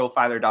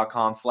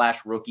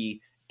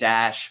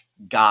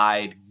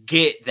playerprofiler.com/rookie-guide.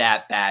 Get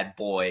that bad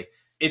boy.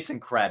 It's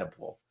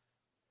incredible.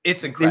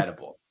 It's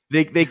incredible.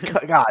 They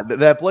cut, God,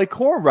 that Blake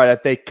Corum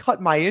write-up, they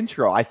cut my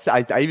intro. I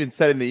even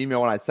said in the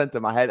email when I sent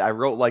them, I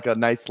wrote like a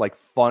nice, like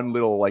fun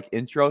little like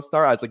intro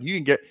start. I was like, you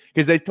can get,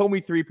 because they told me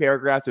 3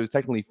 paragraphs. It was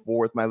technically 4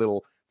 with my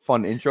little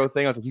fun intro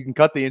thing. I was like, you can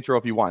cut the intro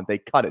if you want. They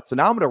cut it. So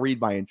now I'm going to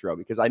read my intro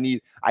because I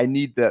need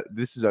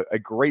this is a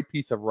great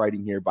piece of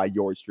writing here by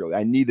yours truly.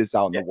 I need this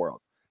out in the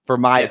world for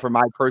my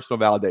personal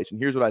validation.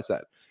 Here's what I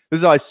said. This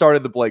is how I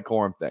started the Blake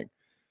Corum thing.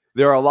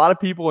 There are a lot of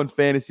people in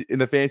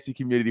the fantasy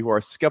community who are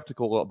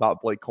skeptical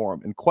about Blake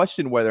Corum and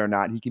question whether or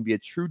not he can be a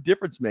true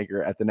difference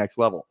maker at the next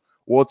level.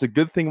 Well, it's a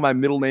good thing my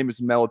middle name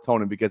is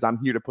Melatonin because I'm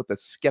here to put the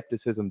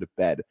skepticism to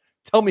bed.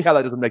 Tell me how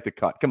that doesn't make the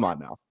cut. Come on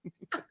now.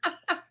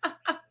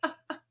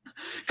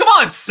 Come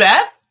on,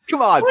 Seth.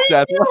 Come on,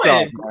 Seth. What's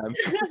up, man?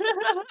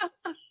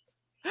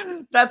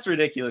 That's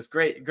ridiculous.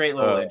 Great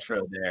little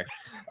intro there.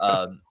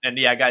 And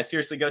yeah, guys,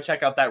 seriously, go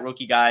check out that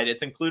rookie guide.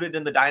 It's included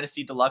in the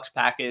Dynasty Deluxe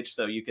package,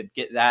 so you could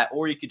get that,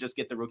 or you could just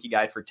get the rookie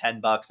guide for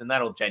 $10, and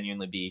that'll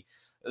genuinely be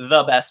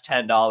the best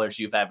 $10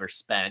 you've ever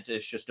spent.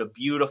 It's just a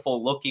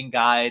beautiful looking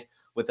guide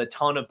with a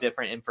ton of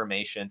different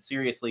information.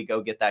 Seriously,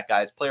 go get that,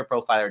 guys.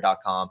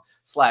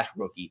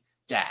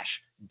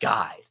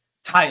 playerprofiler.com/rookie-guide.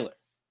 Tyler,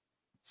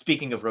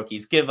 speaking of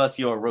rookies, give us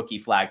your rookie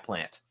flag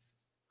plant.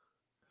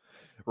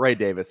 Ray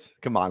Davis.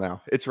 Come on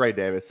now. It's Ray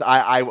Davis.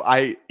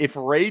 If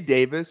Ray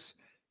Davis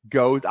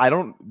goes,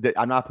 I'm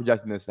not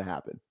projecting this to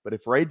happen, but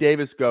if Ray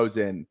Davis goes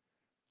in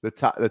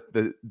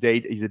the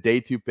day, he's a day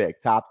 2 pick,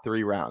 top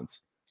 3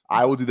 rounds,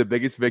 I will do the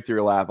biggest victory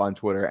lap on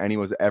Twitter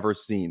anyone's ever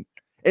seen.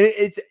 And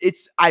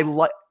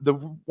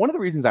one of the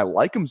reasons I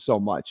like him so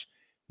much,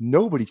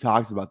 nobody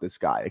talks about this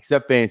guy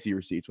except fantasy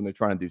receipts when they're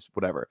trying to do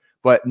whatever,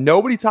 but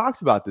nobody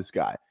talks about this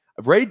guy.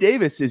 Ray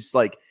Davis is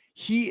like,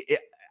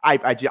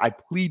 I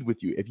plead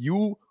with you, if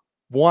you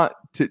want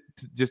to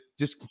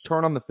just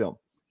turn on the film,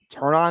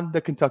 turn on the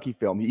Kentucky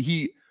film.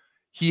 He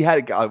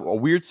had a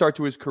weird start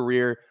to his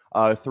career.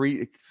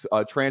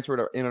 Transferred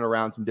in and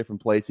around some different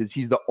places.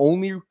 He's the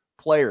only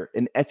player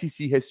in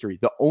SEC history,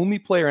 to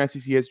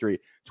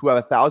have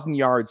 1,000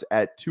 yards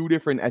at 2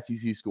 different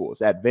SEC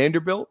schools. At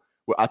Vanderbilt,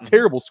 a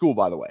terrible school,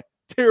 by the way,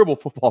 terrible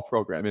football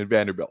program in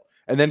Vanderbilt,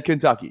 and then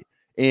Kentucky.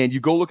 And you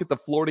go look at the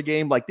Florida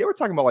game, like they were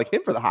talking about like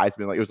him for the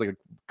Heisman, like it was like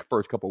the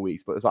first couple of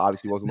weeks, but it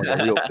obviously wasn't like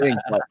a real thing.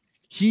 But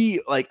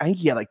I think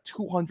he had like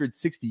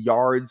 260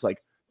 yards,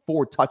 like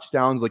 4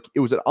 touchdowns. Like it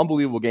was an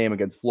unbelievable game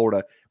against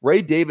Florida.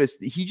 Ray Davis,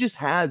 he just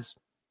has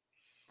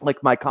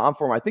like my comp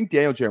for him, I think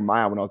Daniel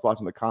Jeremiah, when I was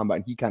watching the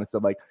combine, he kind of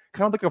said like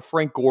a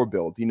Frank Gore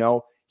build, you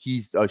know.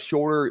 He's a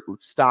shorter,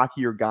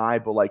 stockier guy,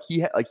 but like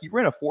he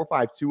ran a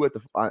 4.52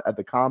 at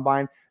the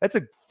combine. That's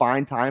a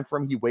fine time for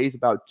him. He weighs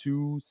about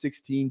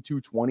 216,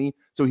 220.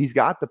 So he's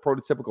got the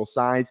prototypical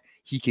size.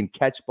 He can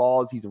catch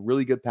balls. He's a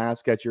really good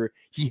pass catcher.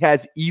 He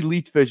has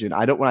elite vision.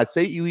 When I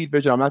say elite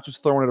vision, I'm not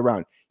just throwing it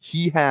around.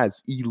 He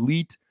has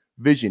elite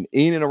vision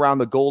in and around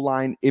the goal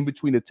line, in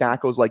between the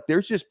tackles. Like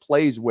there's just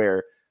plays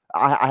where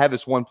I have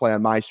this one play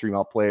on my stream.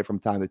 I'll play it from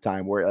time to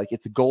time where like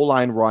it's a goal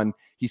line run.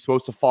 He's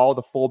supposed to follow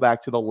the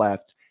fullback to the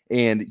left,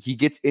 and he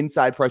gets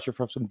inside pressure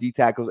from some D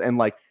tackles and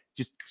like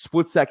just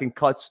split second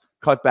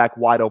cut back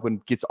wide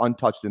open, gets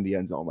untouched in the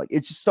end zone. Like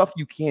it's just stuff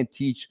you can't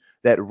teach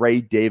that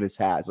Ray Davis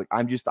has. Like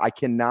I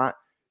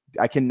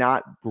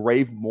cannot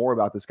rave more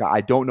about this guy. I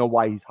don't know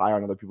why he's higher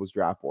on other people's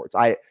draft boards.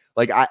 I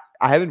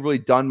haven't really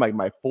done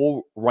my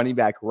full running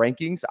back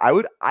rankings.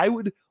 I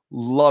would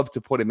love to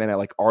put him in at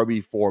like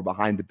RB4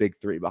 behind the big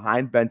three,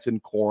 behind Benson,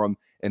 Corum,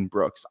 and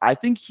Brooks. I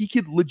think he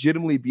could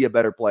legitimately be a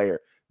better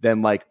player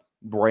than like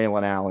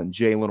Braylon Allen,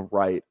 Jalen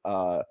Wright,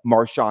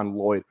 Marshawn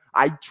Lloyd.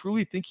 I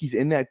truly think he's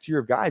in that tier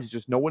of guys. It's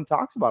just no one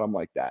talks about him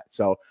like that.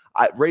 So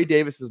Ray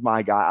Davis is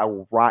my guy. I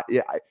will ride.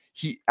 Yeah,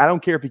 I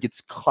don't care if he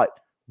gets cut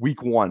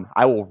week 1.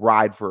 I will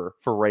ride for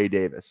Ray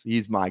Davis.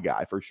 He's my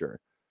guy for sure.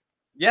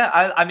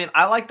 Yeah, I mean,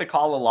 I like the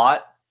call a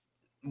lot.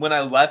 When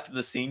I left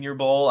the Senior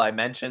Bowl, I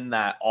mentioned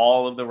that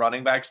all of the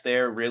running backs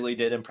there really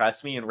did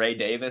impress me, and Ray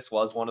Davis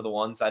was one of the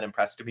ones that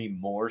impressed me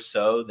more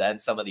so than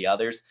some of the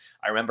others.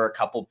 I remember a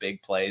couple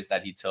big plays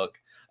that he took,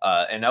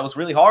 and that was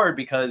really hard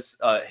because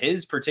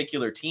his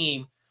particular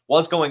team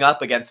was going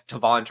up against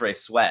T'Vondre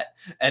Sweat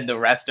and the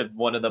rest of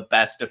one of the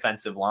best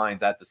defensive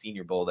lines at the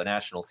Senior Bowl, the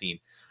national team.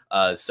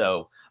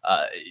 So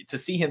to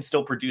see him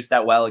still produce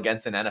that well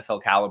against an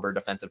NFL caliber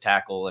defensive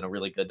tackle and a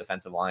really good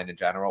defensive line in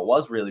general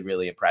was really,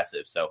 really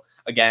impressive. So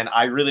again,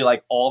 I really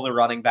like all the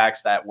running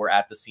backs that were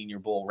at the Senior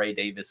Bowl. Ray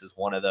Davis is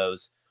one of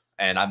those,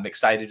 and I'm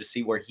excited to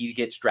see where he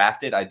gets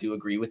drafted. I do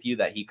agree with you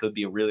that he could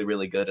be a really,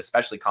 really good,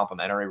 especially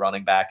complimentary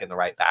running back in the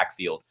right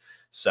backfield.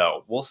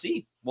 So we'll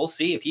see. We'll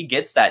see if he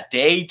gets that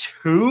day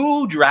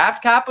 2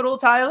 draft capital,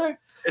 Tyler.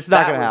 It's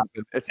not going to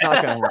happen. It's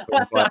not going to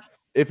happen. But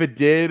if it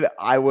did,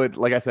 I would,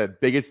 like I said,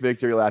 biggest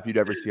victory lap you'd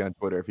ever see on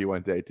Twitter if he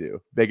went day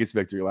 2. Biggest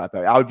victory lap.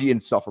 I would be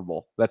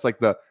insufferable. That's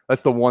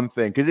the one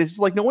thing. Because it's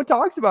just like no one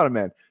talks about him,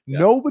 man. Yeah.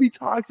 Nobody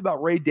talks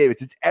about Ray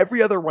Davis. It's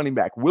every other running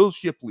back. Will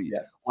Shipley.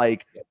 Yeah.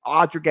 Like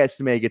Audric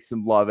Estime gets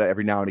some love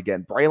every now and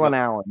again. Braylon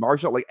Allen,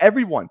 Marshall, like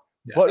everyone.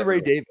 But Ray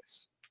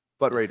Davis.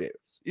 But Ray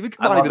Davis. Even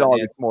Kamani Vidal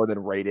gets more than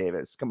Ray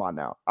Davis. Come on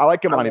now. I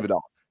like Kamani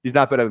Vidal. He's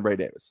not better than Ray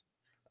Davis.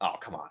 Oh,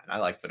 come on. I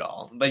like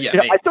Vidal. But yeah,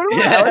 I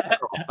totally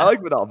I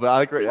like Vidal, but I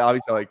like Ray.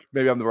 Obviously, like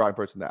maybe I'm the wrong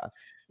person to ask.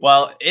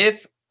 Well,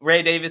 if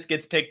Ray Davis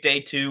gets picked day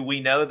 2, we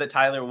know that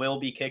Tyler will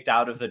be kicked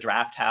out of the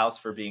draft house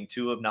for being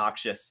too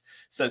obnoxious.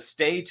 So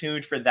stay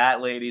tuned for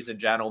that, ladies and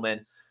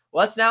gentlemen.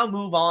 Let's now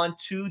move on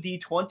to the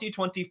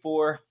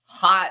 2024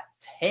 hot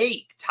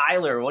take.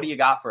 Tyler, what do you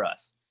got for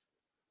us?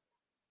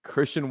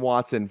 Christian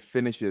Watson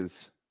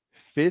finishes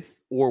 5th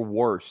or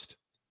worst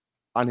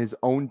on his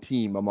own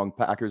team among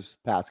Packers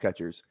pass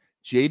catchers.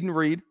 Jaden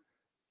Reed,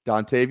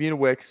 Dontavian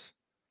Wicks,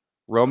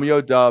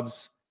 Romeo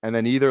Doubs, and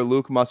then either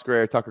Luke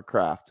Musgrave or Tucker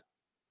Kraft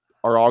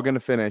are all going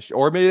to finish,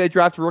 or maybe they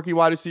draft a rookie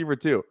wide receiver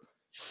too.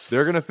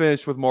 They're going to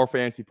finish with more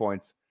fantasy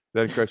points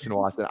than Christian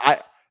Watson.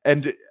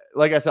 And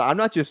like I said, I'm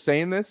not just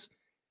saying this.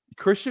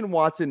 Christian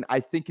Watson,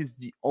 I think, is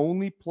the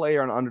only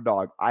player on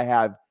Underdog I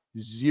have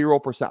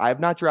 0%. I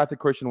have not drafted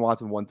Christian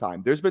Watson one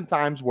time. There's been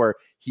times where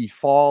he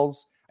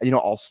falls, and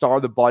I'll star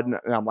the button,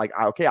 and I'm like,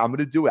 okay, I'm going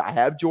to do it. I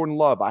have Jordan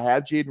Love. I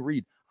have Jaden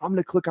Reed. I'm going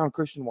to click on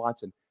Christian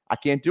Watson. I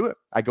can't do it.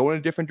 I go in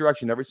a different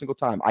direction every single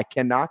time. I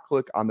cannot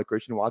click on the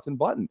Christian Watson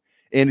button.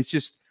 And it's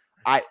just,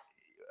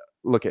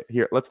 look at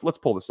here. Let's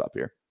pull this up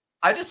here.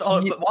 But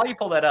while you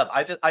pull that up,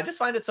 I just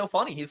find it so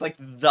funny. He's like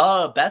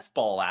the best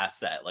ball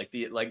asset. Like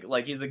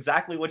he's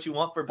exactly what you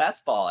want for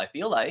best ball, I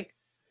feel like.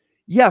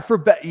 Yeah,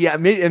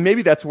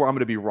 maybe that's where I'm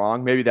going to be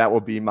wrong. Maybe that will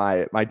be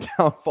my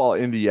downfall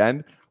in the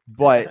end.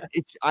 But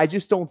I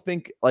just don't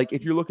think, like,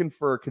 if you're looking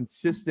for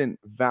consistent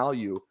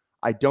value,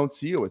 I don't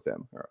see it with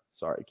him.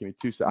 Sorry, give me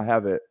 2 seconds. I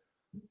have it.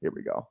 Here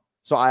we go.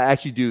 So I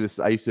actually do this.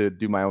 I used to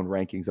do my own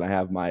rankings, and I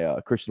have my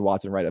Christian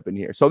Watson right up in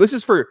here. So this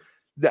is for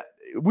that.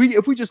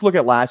 If we just look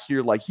at last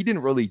year, like he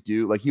didn't really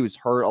do, like he was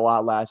hurt a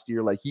lot last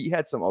year. Like he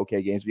had some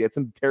okay games. We had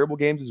some terrible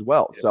games as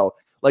well. Yeah. So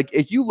like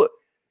if you look,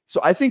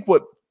 so I think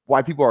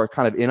why people are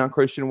kind of in on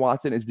Christian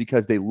Watson is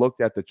because they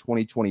looked at the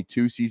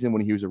 2022 season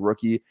when he was a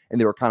rookie,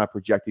 and they were kind of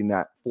projecting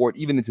that forward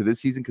even into this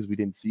season because we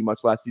didn't see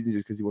much last season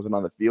just because he wasn't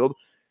on the field.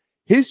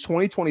 His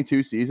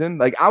 2022 season,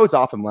 like I was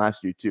off him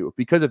last year too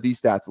because of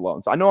these stats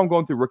alone. So I know I'm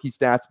going through rookie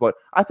stats, but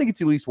I think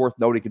it's at least worth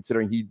noting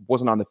considering he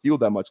wasn't on the field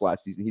that much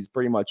last season. He's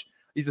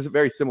a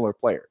very similar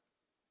player.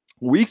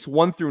 Weeks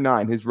 1 through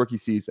 9, his rookie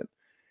season,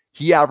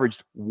 he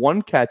averaged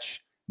 1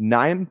 catch,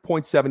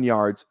 9.7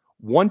 yards,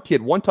 one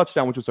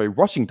touchdown, which was a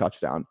rushing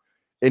touchdown,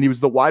 And he was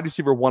the wide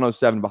receiver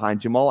 107 behind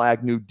Jamal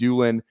Agnew,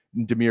 Doolin,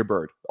 and Damiere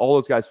Byrd. All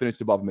those guys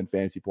finished above him in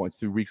fantasy points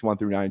through weeks 1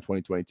 through 9 in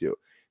 2022.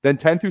 Then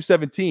 10 through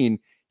 17,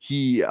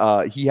 he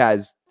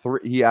averages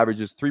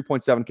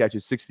 3.7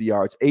 catches, 60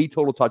 yards, 8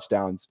 total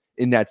touchdowns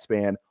in that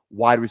span,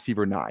 wide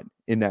receiver 9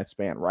 in that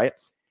span, right?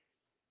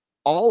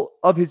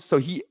 So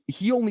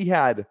he only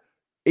had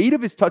 8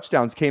 of his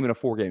touchdowns came in a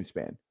 4-game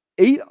span.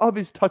 8 of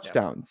his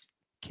touchdowns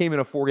came in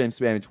a 4-game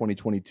span in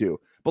 2022.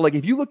 But like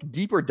if you look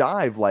deeper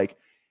dive, like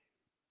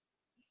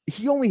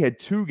he only had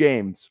 2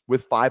 games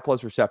with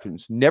 5+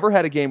 receptions, never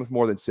had a game with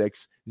more than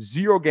 6,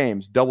 0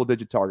 games,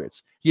 double-digit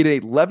targets. He had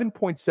an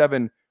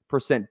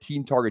 11.7%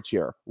 team target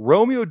share.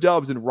 Romeo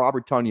Doubs and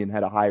Robert Tonyan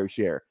had a higher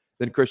share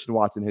than Christian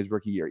Watson his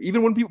rookie year.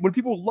 Even when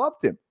people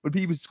loved him, when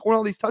he was scoring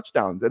all these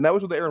touchdowns, and that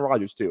was with Aaron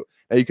Rodgers too.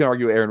 Now you can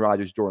argue Aaron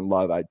Rodgers, Jordan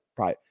Love. I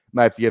probably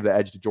might have to give the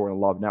edge to Jordan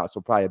Love now,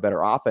 so probably a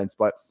better offense,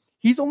 but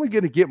he's only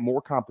going to get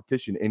more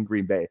competition in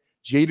Green Bay.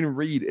 Jaden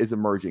Reed is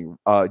emerging.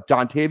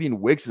 Dontavian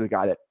Wicks is a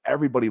guy that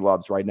everybody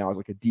loves right now. He's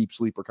like a deep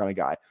sleeper kind of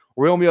guy.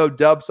 Romeo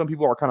Doubs, some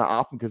people are kind of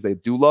off him because they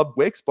do love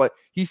Wicks, but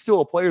he's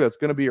still a player that's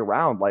going to be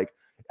around. Like,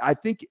 I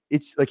think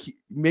it's like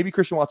maybe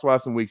Christian Watson will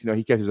have some weeks,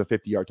 he catches a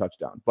 50-yard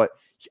touchdown, but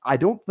I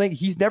don't think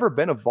he's never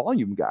been a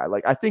volume guy.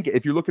 Like, I think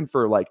if you're looking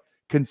for like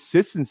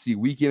consistency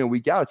week in and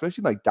week out,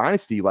 especially like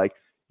Dynasty, like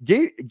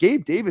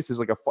Gabe Davis has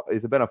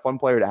been a fun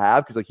player to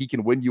have because like he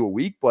can win you a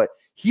week, but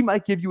he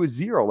might give you a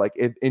 0 like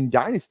in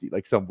Dynasty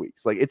like some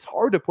weeks. Like it's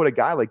hard to put a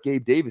guy like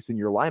Gabe Davis in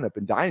your lineup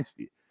in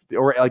Dynasty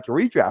or like a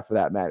redraft for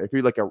that matter. If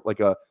you're like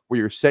a where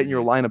you're setting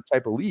your lineup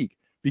type of league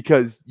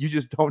because you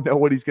just don't know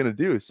what he's going to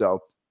do.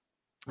 So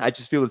I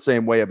just feel the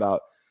same way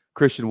about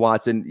Christian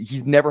Watson.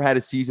 He's never had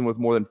a season with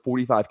more than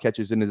 45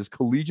 catches in his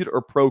collegiate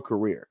or pro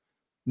career.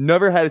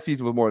 Never had a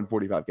season with more than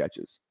 45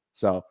 catches.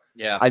 So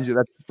yeah,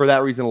 that's for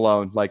that reason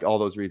alone, like all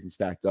those reasons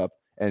stacked up,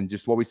 and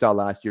just what we saw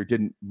last year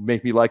didn't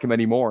make me like him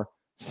anymore.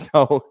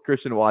 So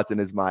Christian Watson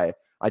is I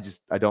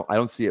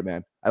don't see it,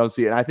 man. I don't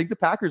see it. And I think the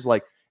Packers,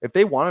 like, if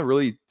they want to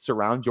really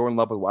surround Jordan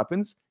Love with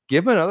weapons,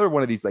 give him another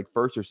one of these like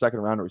 1st or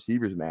 2nd round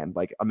receivers, man.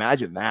 Like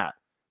imagine that.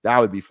 That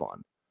would be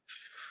fun.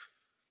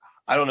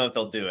 I don't know if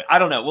they'll do it. I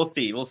don't know. We'll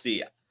see. We'll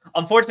see.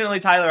 Unfortunately,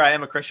 Tyler, I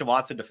am a Christian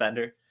Watson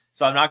defender,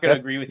 so I'm not going to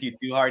agree with you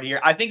too hard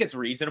here. I think it's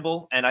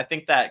reasonable, and I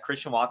think that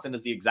Christian Watson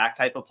is the exact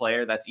type of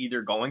player that's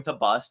either going to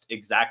bust,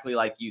 exactly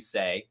like you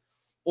say,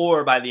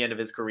 or by the end of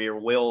his career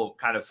will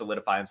kind of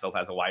solidify himself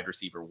as a wide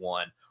receiver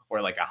 1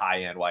 or like a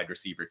high-end wide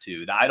receiver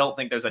 2. I don't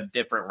think there's a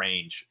different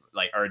range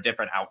or a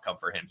different outcome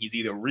for him. He's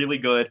either really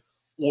good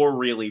or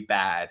really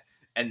bad,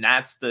 and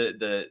that's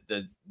the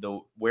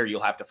where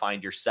you'll have to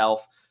find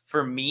yourself.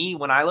 For me,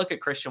 when I look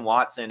at Christian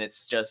Watson,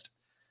 it's just,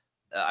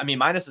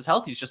 minus his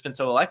health, he's just been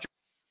so electric.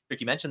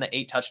 You mentioned the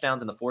 8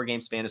 touchdowns in the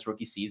 4-game span his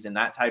rookie season.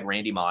 That tied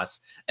Randy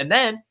Moss. And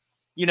then,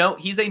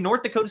 he's a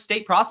North Dakota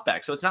State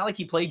prospect. So it's not like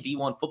he played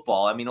D1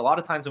 football. A lot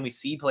of times when we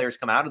see players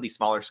come out of these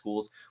smaller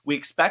schools, we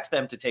expect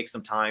them to take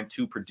some time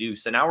to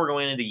produce. And now we're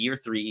going into year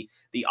 3.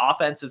 The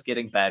offense is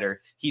getting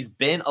better. He's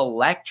been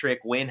electric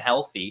when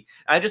healthy.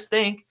 I just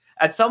think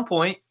at some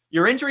point,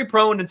 you're injury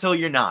prone until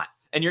you're not.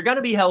 And you're going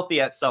to be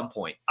healthy at some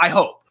point. I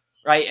hope.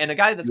 Right. And a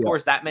guy that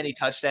scores that many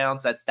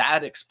touchdowns, that's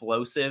that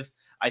explosive,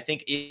 I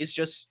think is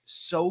just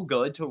so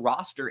good to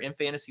roster in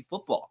fantasy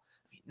football.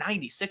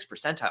 96th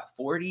percentile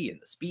 40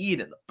 and the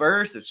speed and the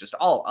burst is just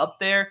all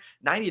up there.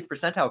 90th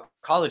percentile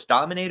college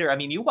dominator.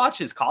 You watch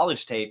his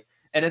college tape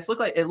and it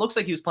looks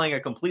like he was playing a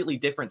completely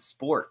different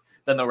sport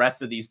than the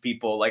rest of these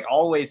people. Like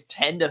always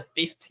 10 to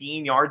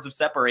 15 yards of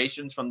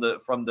separations from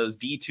those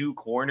D2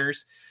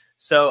 corners.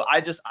 So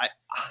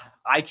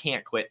I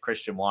can't quit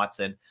Christian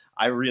Watson.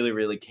 I really,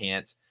 really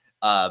can't.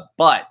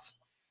 But,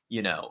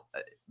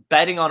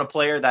 betting on a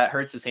player that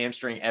hurts his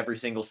hamstring every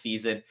single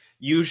season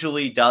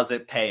usually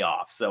doesn't pay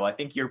off. So I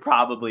think you're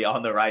probably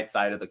on the right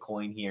side of the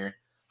coin here.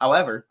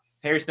 However,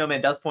 Harry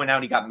Snowman does point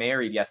out he got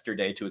married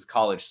yesterday to his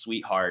college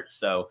sweetheart.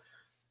 So,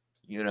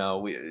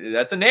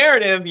 that's a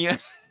narrative.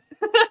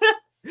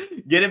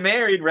 Get him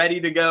married,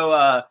 ready to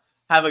go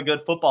have a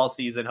good football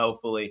season,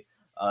 hopefully.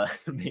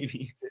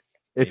 Maybe.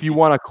 If you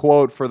want a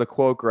quote for the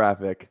quote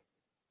graphic,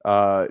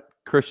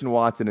 Christian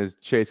Watson is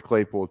Chase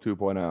Claypool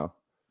 2.0.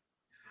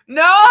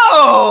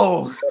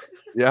 No!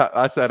 Yeah,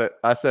 I said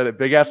it.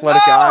 Big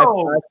athletic guy.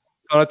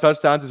 On a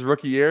touchdowns his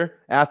rookie year.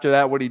 After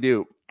that, what'd he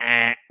do?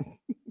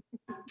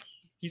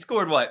 He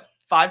scored what?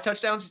 5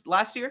 touchdowns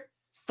last year?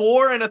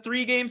 4 in a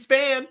 3-game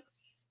span.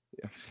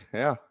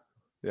 Yeah.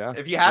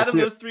 If you had him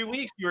those 3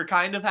 weeks, you were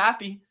kind of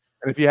happy.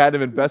 And if you had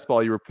him in best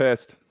ball, you were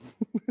pissed.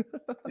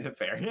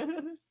 Fair.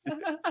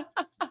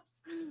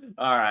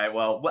 All right.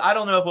 Well, I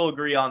don't know if we'll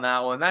agree on that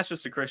one. That's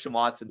just a Christian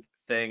Watson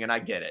thing, and I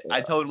get it. I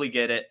totally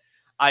get it.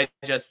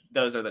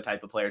 Those are the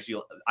type of players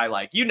I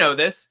like.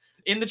 This.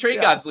 In the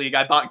Trade Gods League,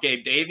 I bought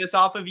Gabe Davis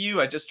off of you.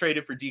 I just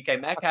traded for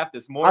DK Metcalf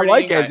this morning. I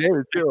like Gabe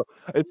Davis too.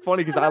 It's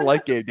funny because I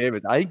like Gabe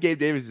Davis. I think Gabe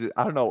Davis is,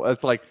 I don't know.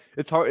 It's like,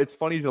 it's hard. It's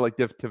funny to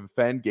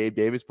defend Gabe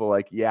Davis, but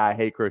I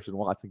hate Christian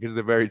Watson because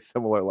they're very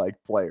similar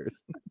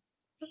players.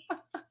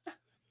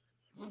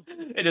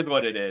 It is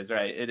what it is,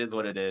 right? It is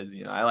what it is.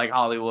 You know, I like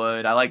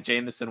Hollywood. I like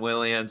Jameson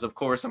Williams. Of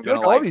course, I'm You gonna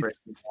like all like these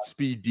Christian.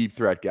 speed deep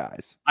threat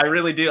guys. I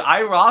really do.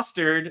 I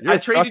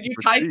traded you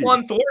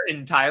Tyquan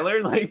Thornton,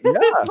 Tyler. Like, Yeah,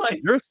 it's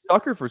like you're a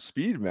sucker for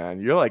speed,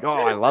 man. You're like, oh,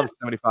 I love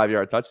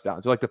 75-yard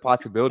touchdowns. You're like the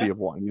possibility of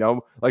one, you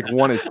know, like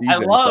one a season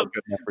is like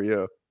good enough for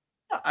you.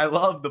 I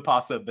love the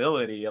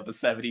possibility of a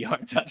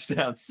 70-yard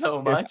touchdown so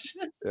much.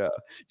 Yeah.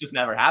 Just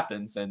never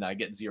happens, and I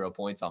get 0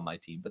 points on my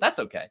team, but that's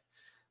okay.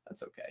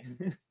 That's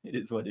okay. It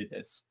is what it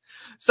is.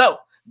 So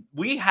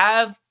we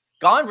have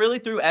gone really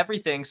through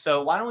everything.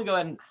 So why don't we go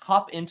ahead and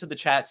hop into the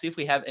chat, see if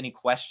we have any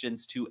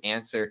questions to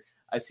answer.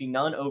 I see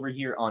none over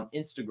here on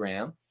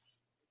Instagram.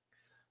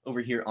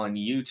 Over here on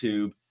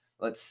YouTube.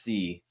 Let's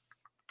see.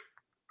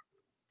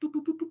 Boop,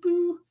 boop, boop, boop,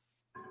 boop.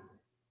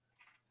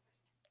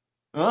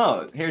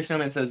 Oh, Harry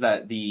Snowman says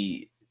that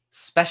the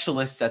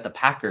specialists at the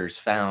Packers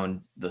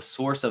found the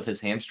source of his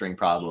hamstring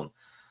problem,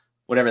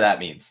 whatever that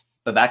means.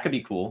 But that could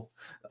be cool.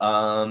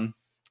 I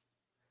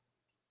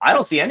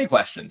don't see any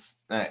questions.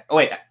 Oh,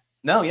 wait.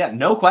 No, yeah,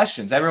 no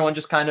questions. Everyone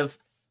just kind of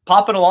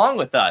popping along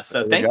with us.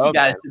 So thank you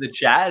guys to the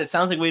chat. It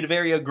sounds like we had a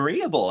very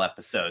agreeable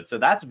episode. So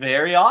that's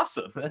very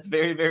awesome. That's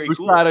very, very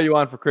cool. Whose side are you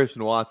on for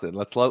Christian Watson?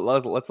 Let's let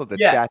the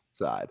chat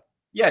decide.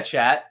 Yeah,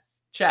 chat.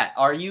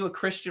 Are you a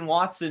Christian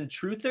Watson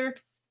truther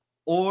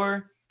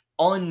or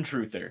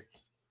untruther?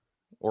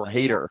 Or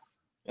hater?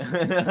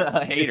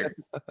 A hater.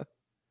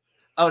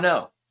 Oh,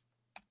 no.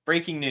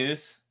 Breaking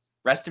news.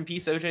 Rest in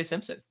peace, OJ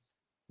Simpson.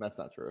 That's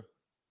not true.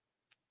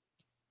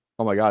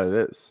 Oh my God, it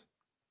is.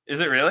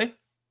 Is it really?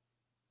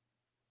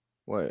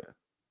 Wait.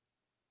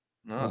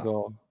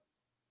 Oh.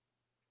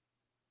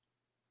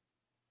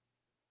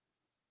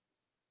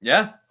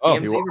 Yeah. Oh,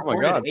 TMZ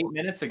reported 8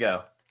 minutes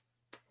ago.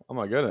 Oh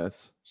my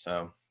goodness.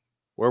 So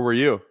where were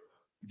you?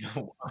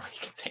 Wake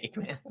and take,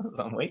 man. I was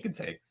on wake and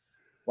take.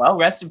 Well,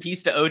 rest in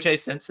peace to OJ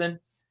Simpson.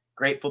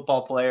 Great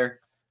football player.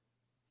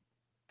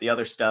 The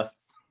other stuff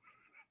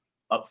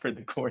up for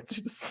the court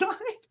to decide.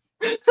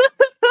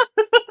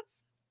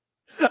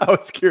 I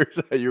was curious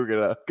how you were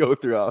gonna go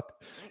throughout.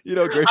 You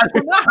know, great. I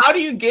don't know, how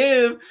do you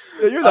give?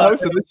 Yeah, you're the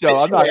host of this show.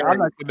 I'm not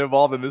getting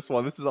involved in this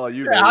one. This is all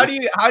you. Yeah, how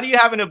do you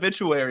have an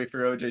obituary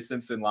for OJ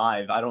Simpson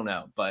live? I don't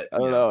know, but I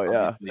don't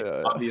know.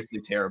 Obviously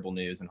terrible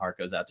news, and heart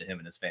goes out to him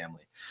and his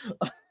family.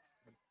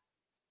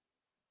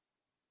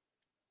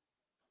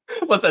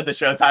 Let's end the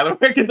show, Tyler.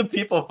 Where can the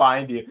people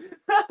find you?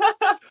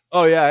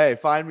 Oh yeah, hey,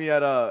 find me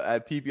at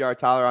PPR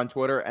Tyler on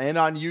Twitter and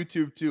on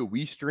YouTube too.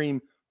 We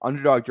stream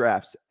Underdog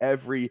Drafts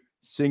every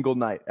single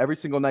night. Every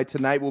single night.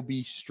 Tonight will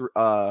be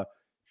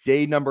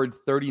day number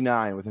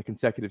 39 with a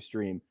consecutive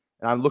stream,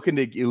 and I'm looking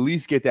to at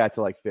least get that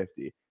to like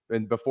 50.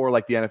 And before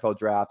like the NFL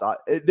draft,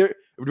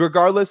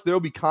 regardless, there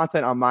will be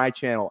content on my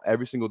channel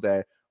every single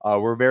day.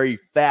 We're a very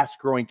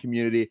fast-growing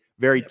community,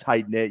 very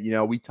tight-knit. You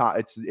know, we talk.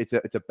 It's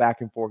a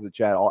back and forth with the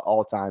chat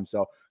all the time.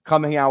 So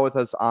come hang out with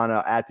us on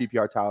at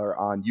PPR Tyler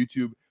on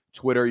YouTube,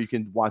 Twitter. You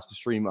can watch the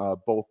stream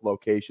both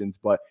locations.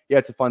 But yeah,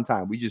 it's a fun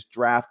time. We just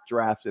draft,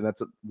 and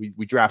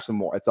we draft some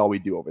more. That's all we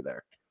do over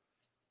there.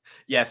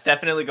 Yes,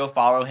 definitely go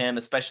follow him,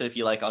 especially if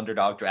you like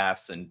Underdog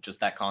Drafts and just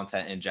that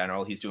content in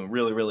general. He's doing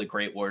really, really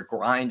great work,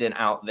 grinding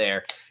out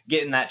there,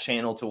 getting that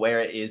channel to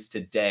where it is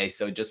today.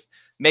 So just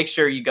make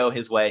sure you go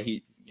his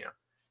way.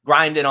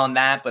 Grinding on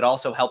that, but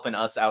also helping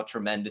us out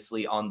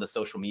tremendously on the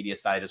social media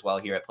side as well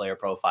here at Player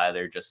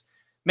Profiler. Just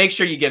make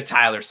sure you give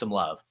Tyler some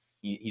love.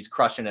 He's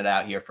crushing it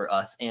out here for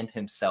us and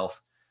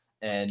himself.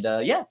 And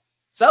yeah,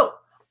 so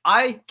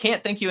I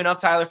can't thank you enough,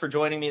 Tyler, for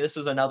joining me. This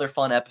was another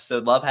fun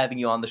episode. Love having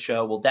you on the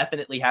show. We'll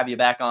definitely have you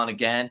back on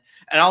again.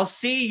 And I'll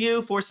see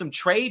you for some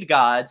trade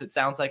gods, it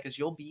sounds like, because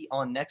you'll be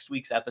on next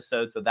week's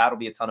episode. So that'll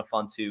be a ton of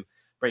fun too,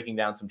 breaking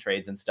down some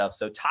trades and stuff.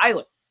 So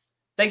Tyler,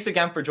 thanks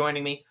again for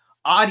joining me.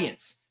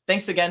 Audience,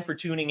 thanks again for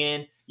tuning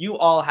in. You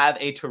all have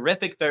a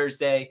terrific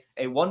Thursday,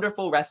 a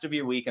wonderful rest of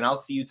your week, and I'll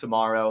see you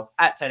tomorrow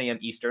at 10 a.m.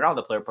 Eastern on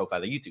the Player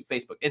Profiler, YouTube,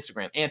 Facebook,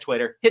 Instagram, and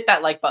Twitter. Hit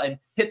that like button.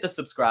 Hit the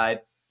subscribe.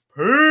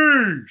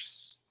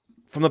 Peace.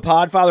 From the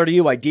Podfather to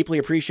you, I deeply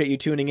appreciate you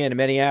tuning in. And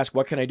many ask,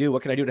 what can I do?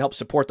 What can I do to help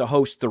support the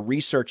hosts, the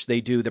research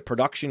they do, the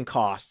production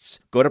costs?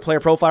 Go to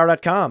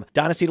playerprofiler.com,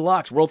 Dynasty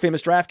Deluxe, World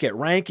Famous Draft Kit,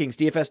 Rankings,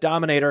 DFS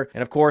Dominator,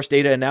 and of course,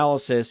 data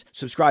analysis.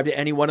 Subscribe to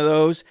any one of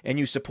those, and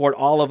you support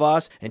all of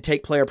us and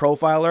take Player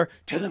Profiler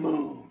to the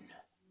moon.